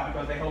forgiven God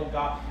because they hold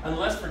God.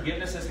 Unless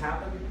forgiveness has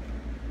happened,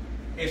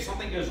 if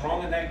something goes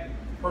wrong in that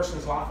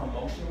person's life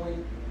emotionally,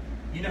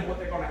 you know what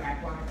they're going to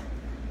act like?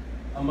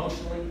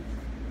 Emotionally?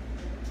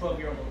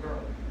 12-year-old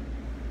girl.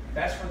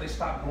 That's where they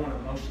stop going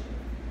emotionally.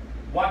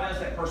 Why does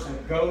that person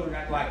go to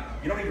act like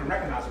you don't even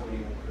recognize them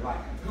anymore? You're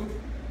like, who?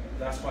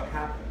 That's what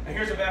happened. And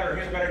here's a better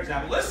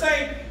example. Let's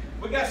say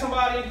we got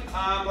somebody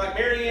like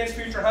Mary Ann's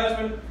future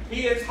husband.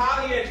 He is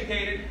highly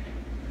educated.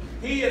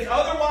 He is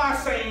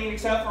otherwise sane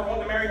except for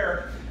wanting to marry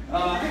her.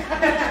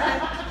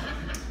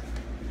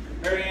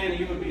 Mary Ann,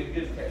 you would be a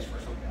good catch for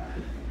some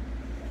guy.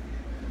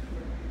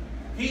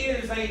 He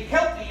is a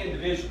healthy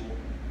individual.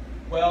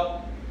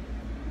 Well,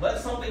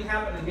 let something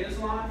happen in his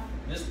life.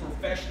 This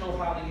professional,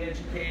 highly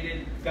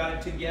educated, got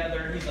it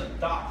together. He's a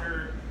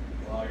doctor,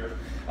 lawyer.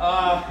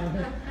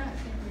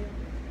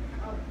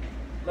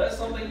 Let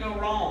something go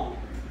wrong.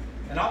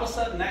 And all of a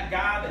sudden, that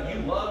guy that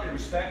you love and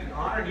respect and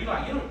honor,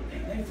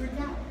 they freak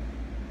out.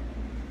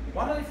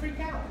 Why do they freak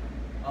out?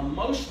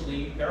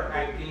 Emotionally, they're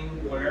acting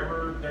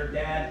wherever their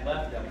dad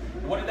left them.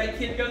 What did that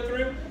kid go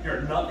through?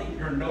 You're nothing.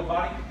 You're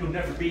nobody. You'll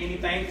never be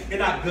anything. You're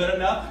not good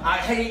enough. I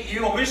hate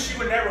you. I wish you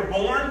were never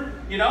born.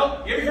 You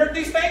know? You ever heard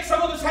these things?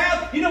 Some of us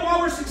have. You know why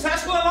we're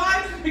successful in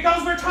life?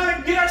 Because we're trying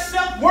to get our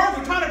self-worth.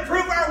 We're trying to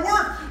prove our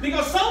worth. Because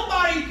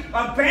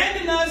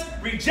abandoned us,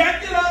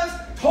 rejected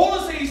us, told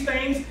us these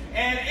things,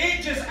 and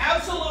it just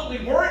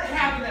absolutely weren't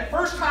happening that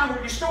first time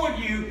we restored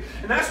you.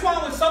 And that's why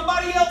when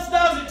somebody else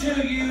does it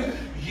to you,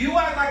 you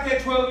act like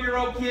that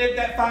 12-year-old kid,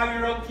 that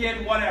 5-year-old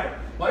kid, whatever.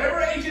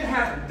 Whatever age it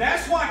happened.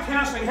 That's why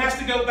counseling has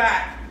to go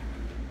back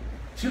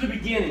to the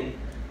beginning.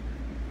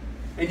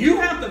 And you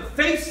have to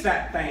face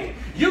that thing.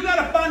 You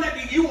got to find out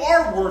that you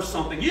are worth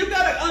something. You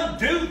got to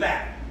undo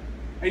that.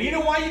 And you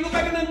know why you go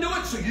back and undo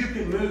it? So you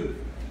can move.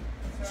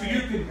 So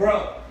you can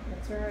grow.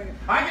 That's right.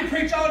 I can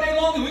preach all day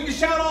long and we can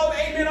shout all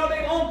amen all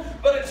day long,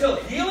 but until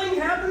healing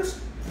happens,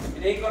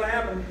 it ain't going to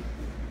happen.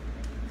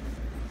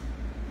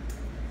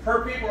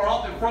 Her people are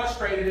often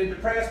frustrated and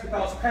depressed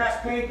because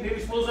past pain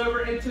continually spills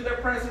over into their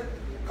present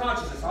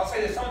consciousness. I'll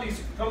say that some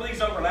of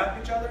these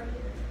overlap each other.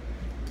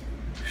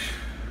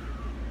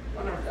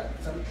 I never got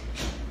some.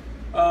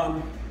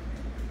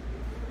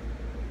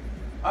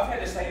 I've had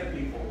to say to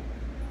people,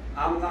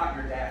 I'm not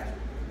your dad.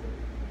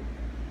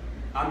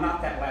 I'm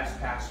not that last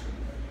pastor.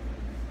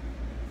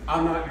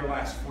 I'm not your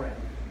last friend.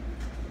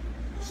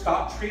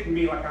 Stop treating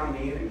me like I'm the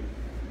enemy.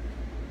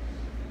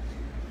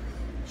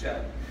 Shut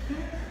up.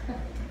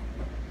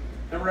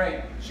 Number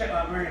 8.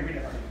 Mary, read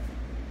it.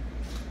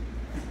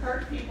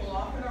 Hurt people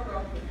often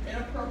erupt with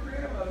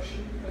inappropriate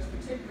emotion because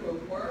particular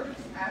words,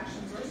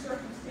 actions, or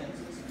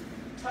circumstances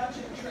touch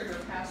and trigger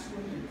past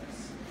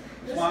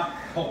woundedness. Why?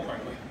 Hold on.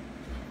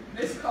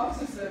 This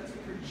causes them to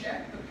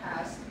project the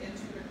past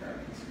into the current.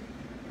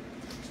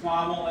 That's why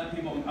I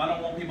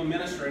don't want people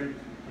ministering.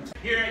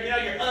 You're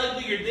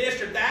ugly, you're this,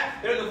 you're that.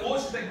 They're the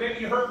voices that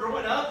maybe you heard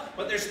growing up,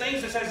 but there's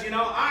things that says,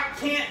 I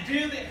can't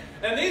do that.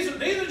 And these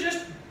are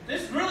just,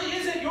 this really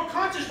isn't your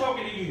conscience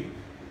talking to you.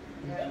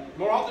 Yeah.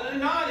 More often than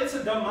not, it's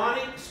a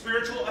demonic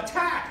spiritual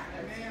attack.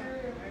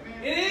 Amen.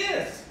 It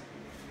is.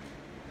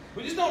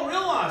 We just don't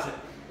realize it.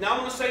 Now I'm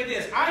going to say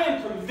this. I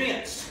am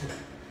convinced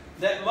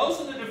that most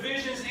of the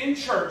divisions in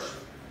church,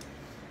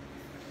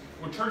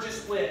 where churches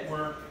split,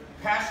 where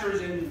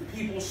pastors and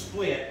people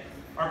split,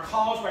 are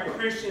caused by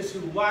Christians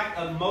who lack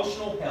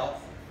emotional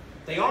health.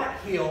 They aren't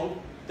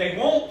healed. They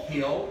won't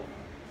heal.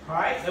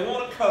 Right? They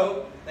want to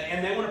cope.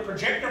 And they want to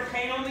project their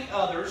pain on the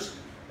others.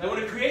 They want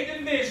to create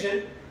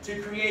division to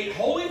create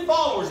holy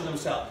followers of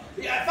themselves.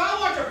 If I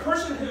watch a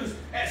person who's,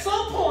 at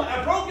some point,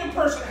 a broken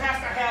person has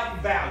to have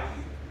value.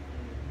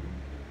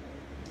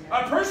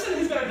 A person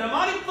who's got a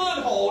demonic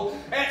foothold,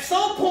 at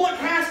some point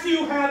has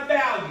to have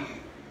value.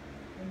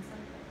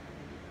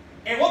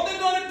 And what they're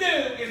going to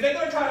do is they're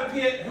going to try to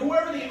pit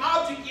whoever the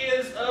object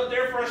is of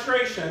their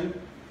frustration,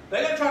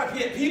 they're going to try to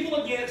pit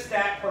people against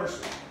that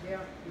person. Yeah.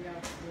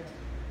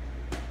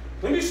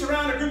 Let me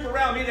surround a group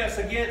around me that's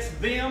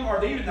against them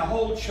or even the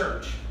whole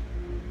church.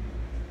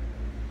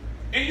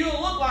 And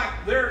you'll look like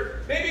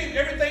they're maybe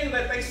everything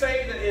that they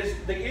say that is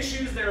the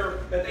issues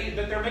that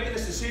they're making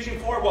this decision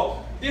for.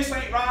 Well, this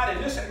ain't right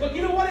and this ain't. Look,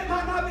 you know what? It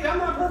might not be. I'm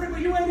not perfect,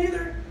 but you ain't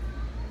either.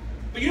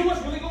 But you know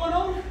what's really going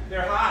on?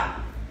 They're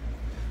hiding.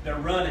 They're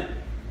running.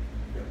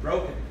 They're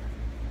broken.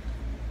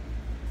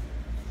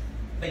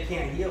 They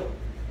can't heal.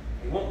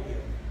 They won't heal.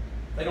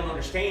 They don't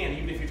understand,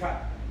 even if you try.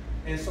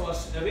 And so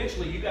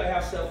eventually, you've got to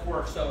have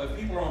self-work. So if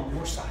people are on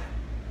your side,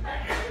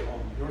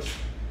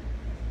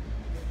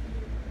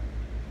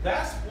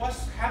 that's what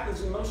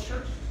happens in most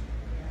churches.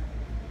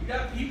 You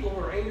got people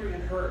who are angry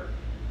and hurt.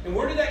 And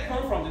where did that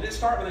come from? Did it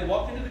start when they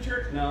walked into the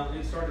church? No,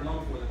 it started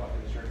long before they walked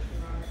into the church.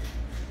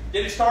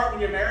 Did it start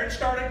when your marriage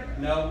started?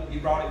 No, you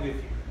brought it with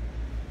you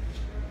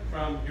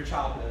from your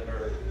childhood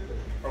or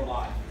from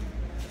life.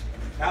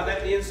 Now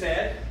that being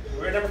said,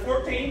 we're at number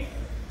 14.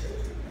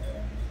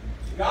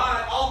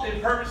 God often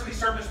purposely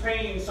surfaces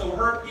pain so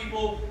hurt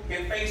people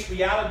can face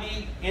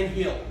reality and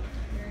heal.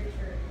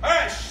 All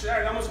right,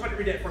 I'm going to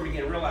read that for me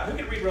again, real loud. Who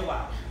can read real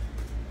loud?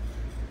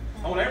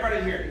 I want everybody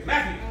to hear it.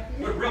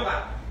 Matthew, read real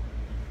loud.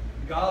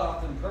 God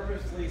often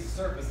purposely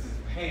surfaces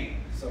pain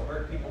so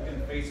hurt people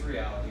can face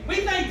reality. We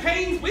think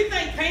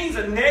pain's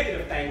a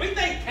negative thing. We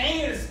think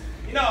pain is,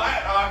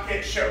 I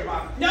can't show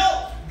my.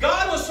 No,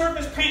 God will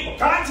surface pain. Well,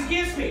 God's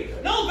against me.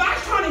 No,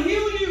 God's trying to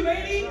heal you,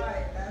 baby.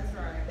 That's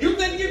right. You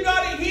think you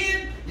got it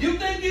hid? You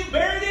think you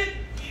buried it?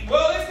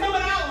 Well, it's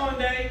coming out one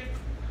day.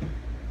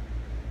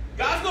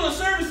 God's going to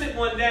service it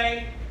one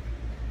day.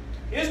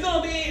 It's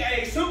going to be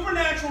a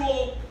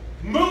supernatural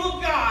move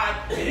of God.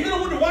 And you're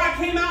going to wonder why it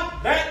came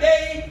out that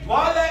day,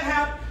 why that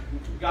happened.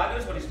 God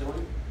knows what He's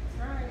doing.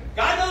 That's right.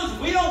 God knows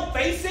if we don't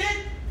face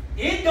it,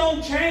 it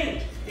don't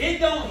change. It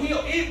don't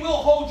heal. It will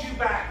hold you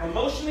back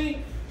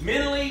emotionally,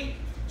 mentally,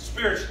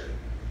 spiritually.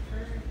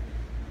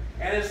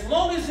 And as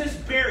long as it's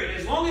buried,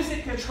 as long as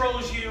it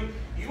controls you,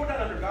 you are not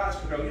under God's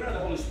control. You're under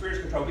the Holy Spirit's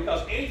control.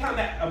 Because anytime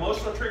that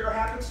emotional trigger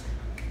happens,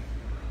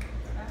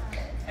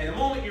 and the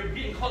moment you're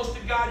getting close to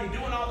God, you're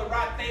doing all the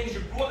right things,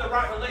 you're growing the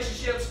right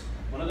relationships,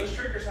 one of those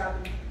triggers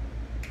happen.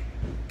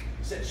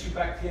 Sets you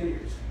back 10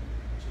 years.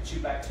 Sets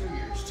you back 2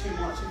 years, 2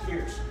 months, 2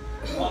 years.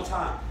 A long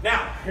time.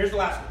 Now, here's the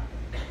last one.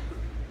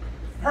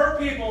 Hurt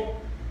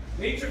people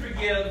need to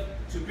forgive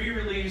to be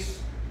released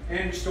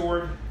and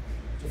restored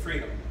to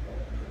freedom.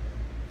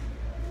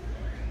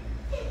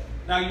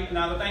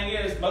 Now the thing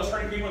is, most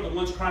hurting people are the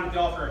ones crying at the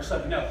altar and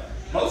stuff. No,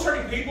 most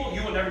hurting people,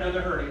 you will never know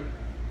they're hurting.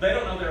 They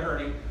don't know they're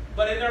hurting.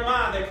 But in their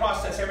mind, they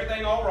process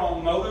everything all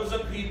wrong. Motives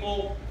of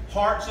people,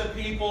 hearts of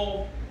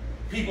people,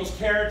 people's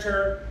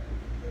character.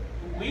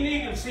 We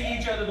need to see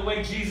each other the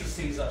way Jesus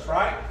sees us,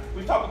 right?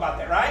 We've talked about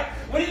that, right?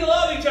 We need to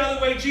love each other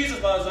the way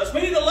Jesus loves us.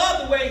 We need to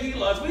love the way He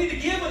loves. We need to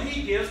give what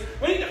He gives.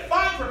 We need to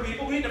fight for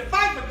people. We need to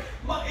fight for...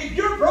 If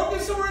you're broken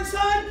somewhere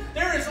inside,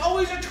 there is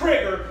always a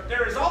trigger.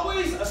 There is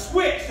always a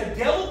switch. The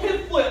devil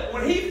can flip.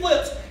 When he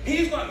flips,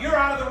 you're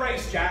out of the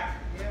race, Jack.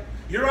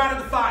 You're out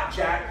of the fight,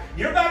 Jack.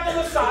 You're back on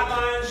the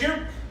sidelines.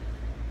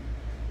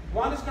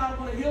 Why does God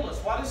want to heal us?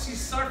 Why does He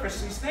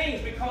surface these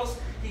things? Because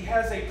He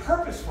has a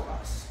purpose for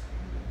us.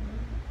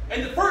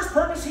 And the first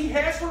purpose He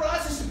has for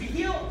us is to be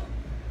healed,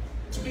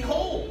 to be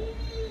whole.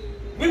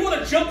 We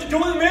want to jump to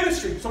doing the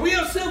ministry. So we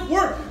have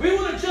self-worth. We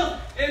want to jump.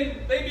 And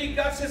maybe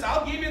God says,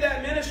 I'll give you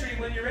that ministry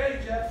when you're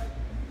ready, Jeff.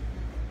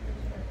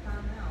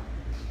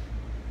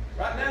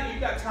 Right now,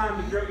 you've got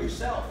time to grow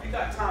yourself. You've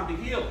got time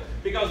to heal.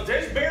 Because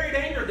there's buried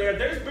anger there.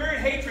 There's buried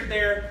hatred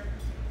there.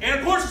 And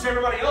of course, it's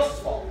everybody else's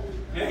fault.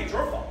 It ain't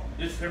your fault.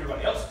 It's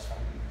everybody else's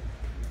fault.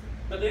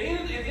 But at the end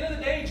of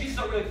the day, Jesus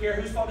don't really care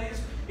whose fault it is.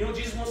 You know what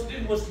Jesus wants to do?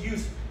 He wants to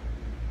use it.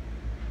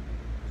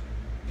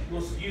 He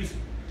wants to use it.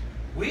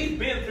 We've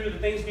been through the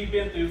things we've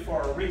been through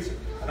for a reason.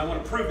 And I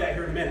want to prove that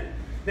here in a minute.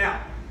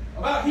 Now,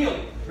 about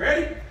healing.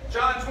 Ready?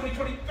 John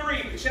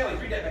 20:23. Shelley,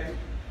 read that, baby.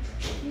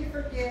 If you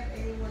forgive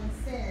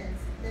anyone's sins,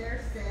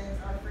 their sins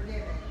are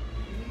forgiven.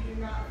 If you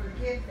do not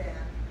forgive them,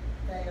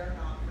 they are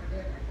not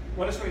forgiven.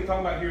 What it's really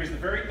talking about here is the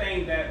very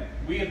thing that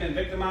we have been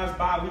victimized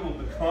by, we will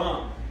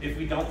become if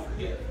we don't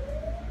forgive.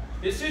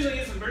 This usually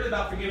isn't really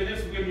about forgiving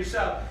this, forgiving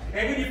yourself.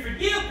 And when you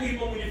forgive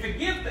people, when you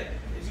forgive them,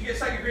 you get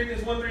 2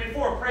 Corinthians 1, 3, and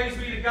 4. Praise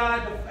be to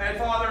God and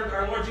Father,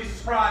 our Lord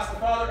Jesus Christ, the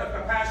Father of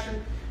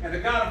compassion and the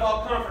God of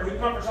all comfort, who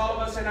comforts all of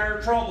us in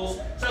our troubles,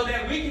 so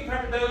that we can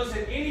comfort those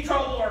in any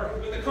trouble or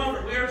with the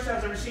comfort we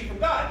ourselves have received from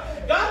God.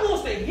 God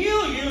wants to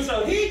heal you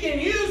so He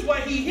can use what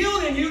He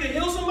healed in you to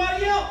heal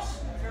somebody else.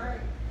 That's right.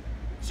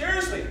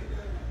 Seriously.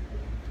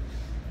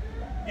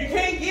 You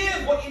can't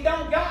give what you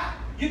don't got.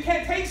 You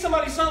can't take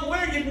somebody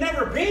somewhere you've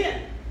never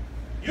been.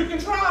 You can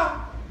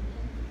try.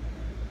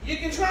 You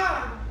can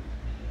try.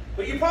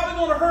 But you're probably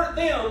going to hurt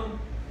them,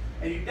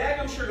 and you're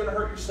daggum sure going to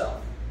hurt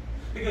yourself.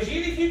 Because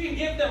even if you can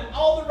give them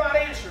all the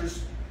right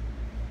answers,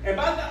 and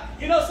by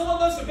the, some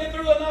of us have been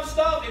through enough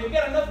stuff, and we've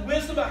got enough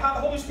wisdom about how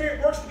the Holy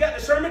Spirit works, we've got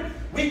discernment,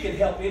 we can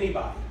help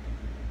anybody.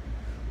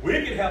 We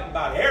can help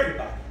about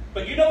everybody.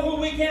 But you know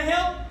who we can't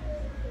help?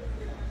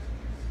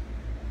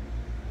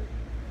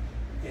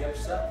 You help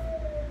yourself.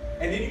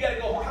 And then you got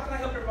to go, well, how can I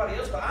help everybody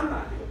else, but I'm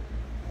not doing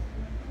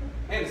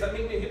it? Man, does that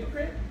make me a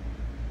hypocrite?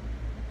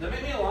 Does that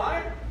make me a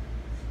liar?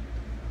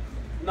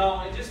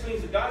 No, it just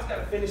means that God's got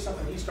to finish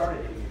something He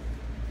started in you.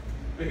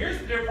 But here's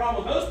the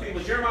problem with those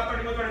people, Jeremiah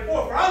 31:34.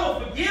 For I will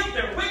forgive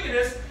their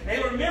wickedness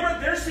and remember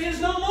their sins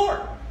no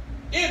more.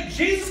 If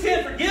Jesus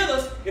can't forgive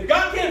us, if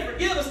God can't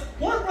forgive us,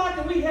 what right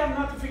do we have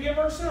not to forgive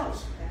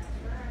ourselves? That's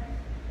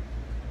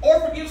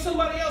right. Or forgive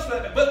somebody else,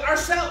 but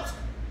ourselves.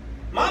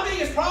 My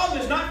biggest problem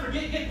is not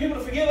getting people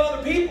to forgive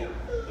other people.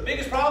 The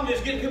biggest problem is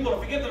getting people to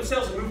forgive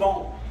themselves and move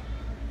on.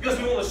 Because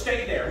we want to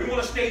stay there. We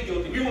want to stay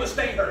guilty. We want to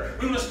stay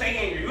hurt. We want to stay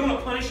angry. We want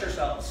to punish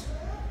ourselves.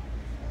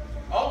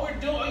 All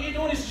you're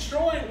doing is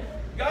destroying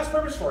God's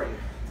purpose for you.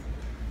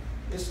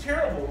 It's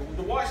terrible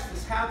to watch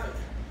this happen.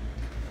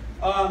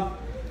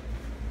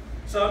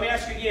 So let me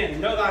ask you again.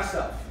 Know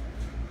thyself.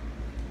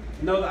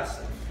 Know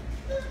thyself.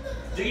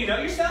 Do you know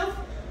yourself?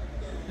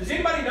 Does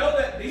anybody know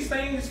that these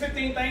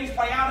 15 things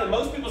play out in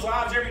most people's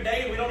lives every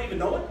day and we don't even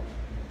know it?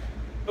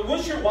 But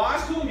once you're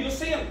wise to them, you'll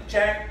see them.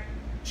 Check,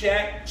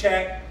 check,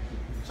 check.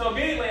 So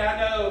immediately I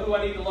know who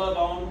I need to love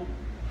on.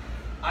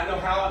 I know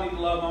how I need to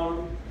love on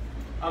them.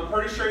 I'm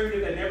pretty sure even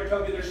if they never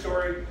told me their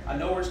story, I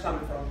know where it's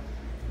coming from.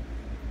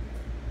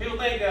 People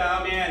think,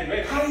 oh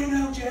man, how do you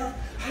know,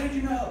 Jeff? How did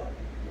you know?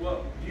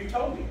 Well, you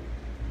told me.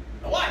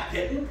 No, I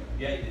didn't.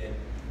 Yeah, you did.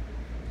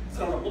 That's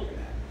what I'm looking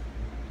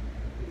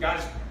at.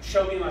 God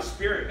showed me in my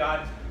spirit.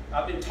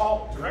 I've been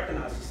taught to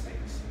recognize these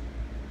things.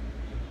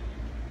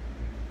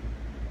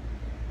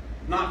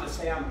 Not to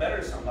say I'm better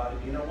than somebody.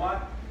 You know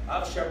what? I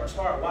have a shepherd's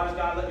heart. Why does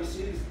God let me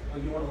see these?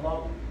 Well, you want to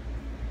love them.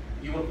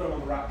 You want to put them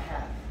on the right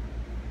path.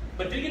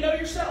 But do you know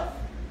yourself?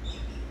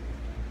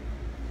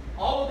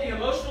 All of the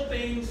emotional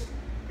things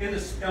in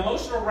the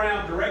emotional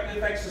realm directly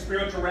affects the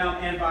spiritual realm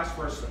and vice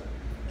versa.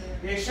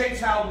 It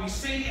shapes how we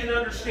see and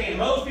understand.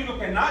 Most people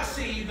cannot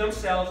see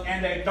themselves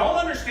and they don't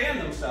understand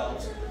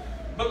themselves,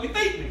 but we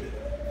think we do.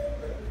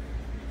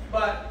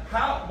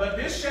 But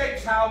this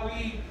shapes how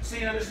we see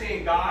and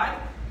understand God,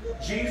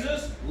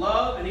 Jesus,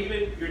 love, and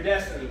even your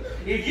destiny.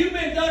 If you've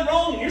been done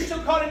wrong and you're still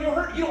caught in your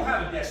hurt, you don't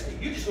have a destiny.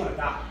 You just want to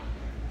die.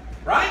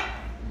 Right?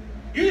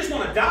 You just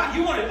want to die.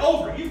 You want it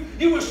over.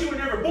 You wish you were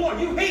never born.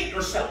 You hate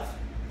yourself.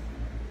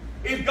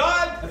 If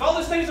all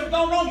these things have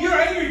gone wrong, you're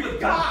angry with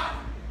God.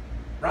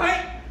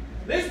 Right?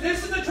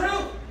 This is the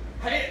truth.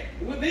 Hey,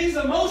 these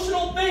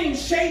emotional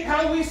things shape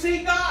how we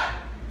see God.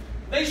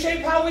 They shape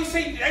how we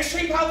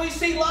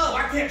see love.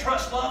 I can't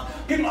trust love.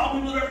 All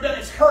people have ever done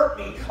is hurt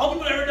me. All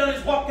people have ever done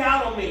is walk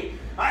out on me.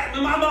 My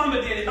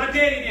mama did it. My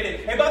daddy did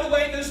it. And by the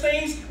way, those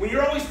things, when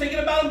you're always thinking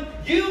about them,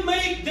 you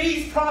make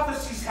these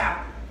prophecies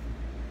happen.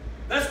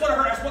 That's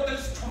what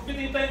those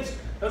 15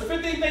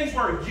 things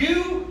were.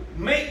 You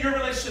make your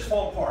relationships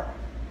fall apart.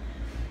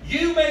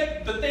 You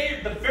make the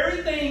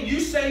very thing you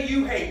say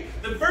you hate,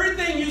 the very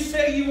thing you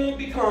say you won't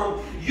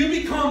become, you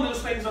become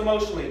those things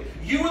emotionally.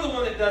 You are the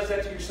one that does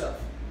that to yourself.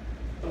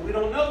 But we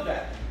don't know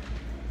that.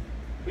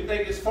 We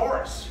think it's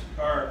Forrest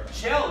or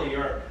Shelley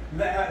or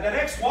that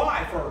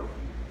ex-wife or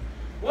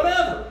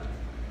whatever,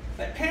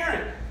 that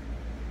parent.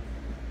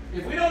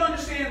 If we don't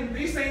understand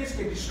these things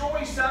can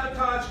destroy,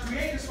 sabotage,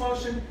 create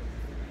dysfunction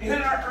in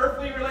our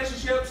earthly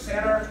relationships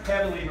and our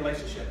heavenly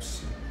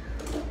relationships.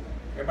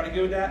 Everybody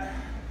good with that?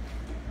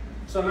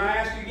 So now I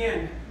ask you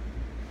again,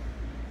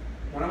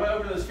 when I went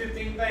over those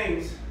 15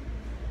 things,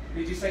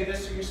 did you say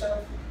this to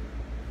yourself?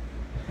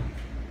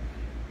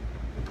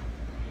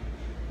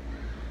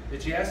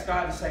 Did you ask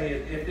God to say,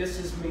 if this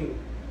is me,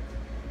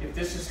 if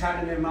this is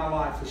happening in my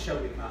life, then show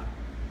me God?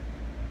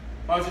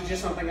 Or is it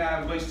just something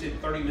I wasted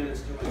 30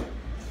 minutes doing?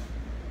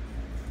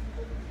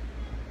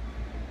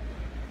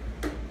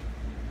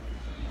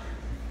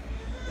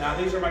 Now,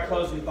 these are my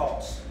closing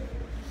thoughts.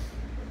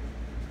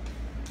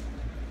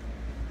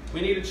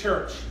 We need a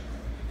church.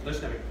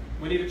 Listen to me.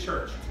 We need a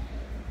church.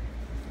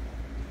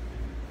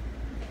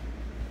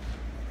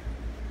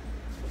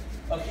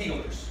 Of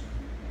healers.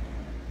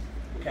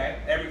 Okay?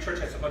 Every church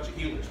has a bunch of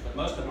healers, but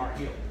most of them aren't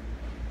healed.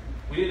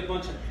 We need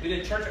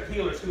a church of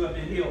healers who have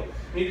been healed.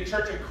 We need a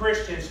church of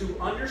Christians who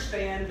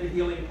understand the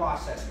healing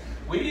process.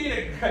 We need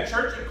a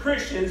church of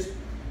Christians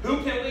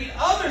who can lead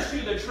others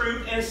to the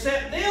truth and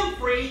set them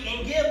free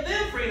and give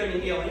them freedom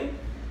and healing.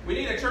 We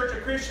need a church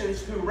of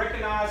Christians who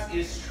recognize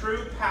its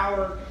true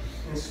power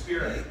and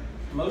spirit.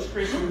 Most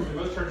Christians and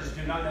most churches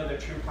do not know their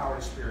true power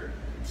and spirit.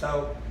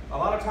 So a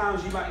lot of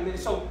times you might,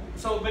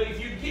 but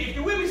if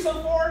you're with me so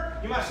far,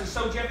 you might say,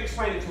 so Jeff,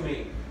 explain it to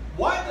me.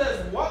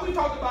 What we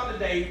talked about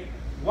today,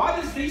 why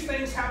does these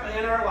things happen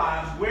in our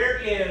lives? Where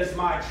is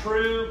my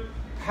true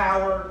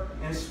power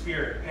and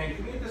spirit? And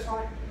can we get this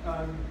right?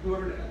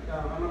 Whoever,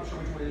 I'm not sure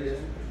which one it is.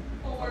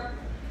 4.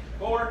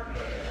 4.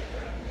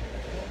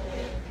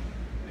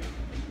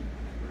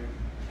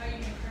 Are you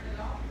going to turn it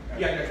off?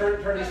 Yeah,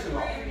 turn this two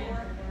off.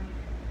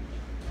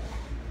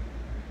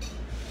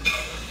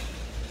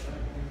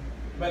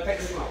 But take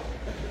this one off.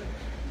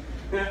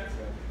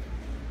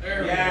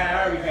 There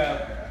we go.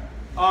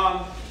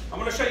 I'm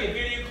going to show you a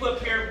video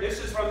clip here.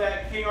 This is from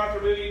that King Arthur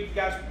movie. You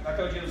guys, I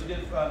told you it was a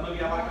good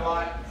movie I like a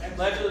lot.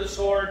 Legend of the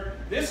Sword.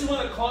 This is one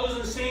of the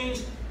closing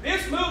scenes.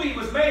 This movie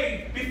was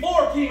made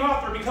before King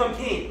Arthur became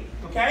king.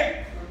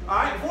 Okay?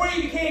 Alright? Before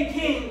he became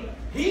king,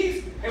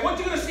 and what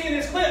you're going to see in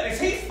this clip is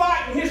he's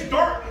fighting his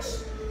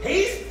darkness.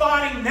 He's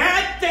fighting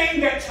that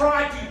thing that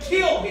tried to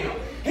kill him.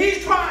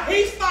 He's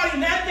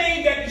fighting that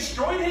thing that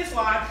destroyed his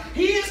life.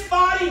 He is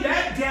fighting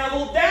that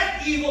devil,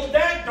 that evil,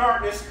 that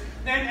darkness,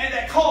 and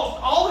that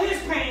caused all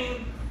his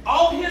pain,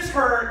 all his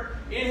hurt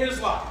in his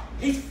life.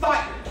 He's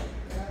fighting it.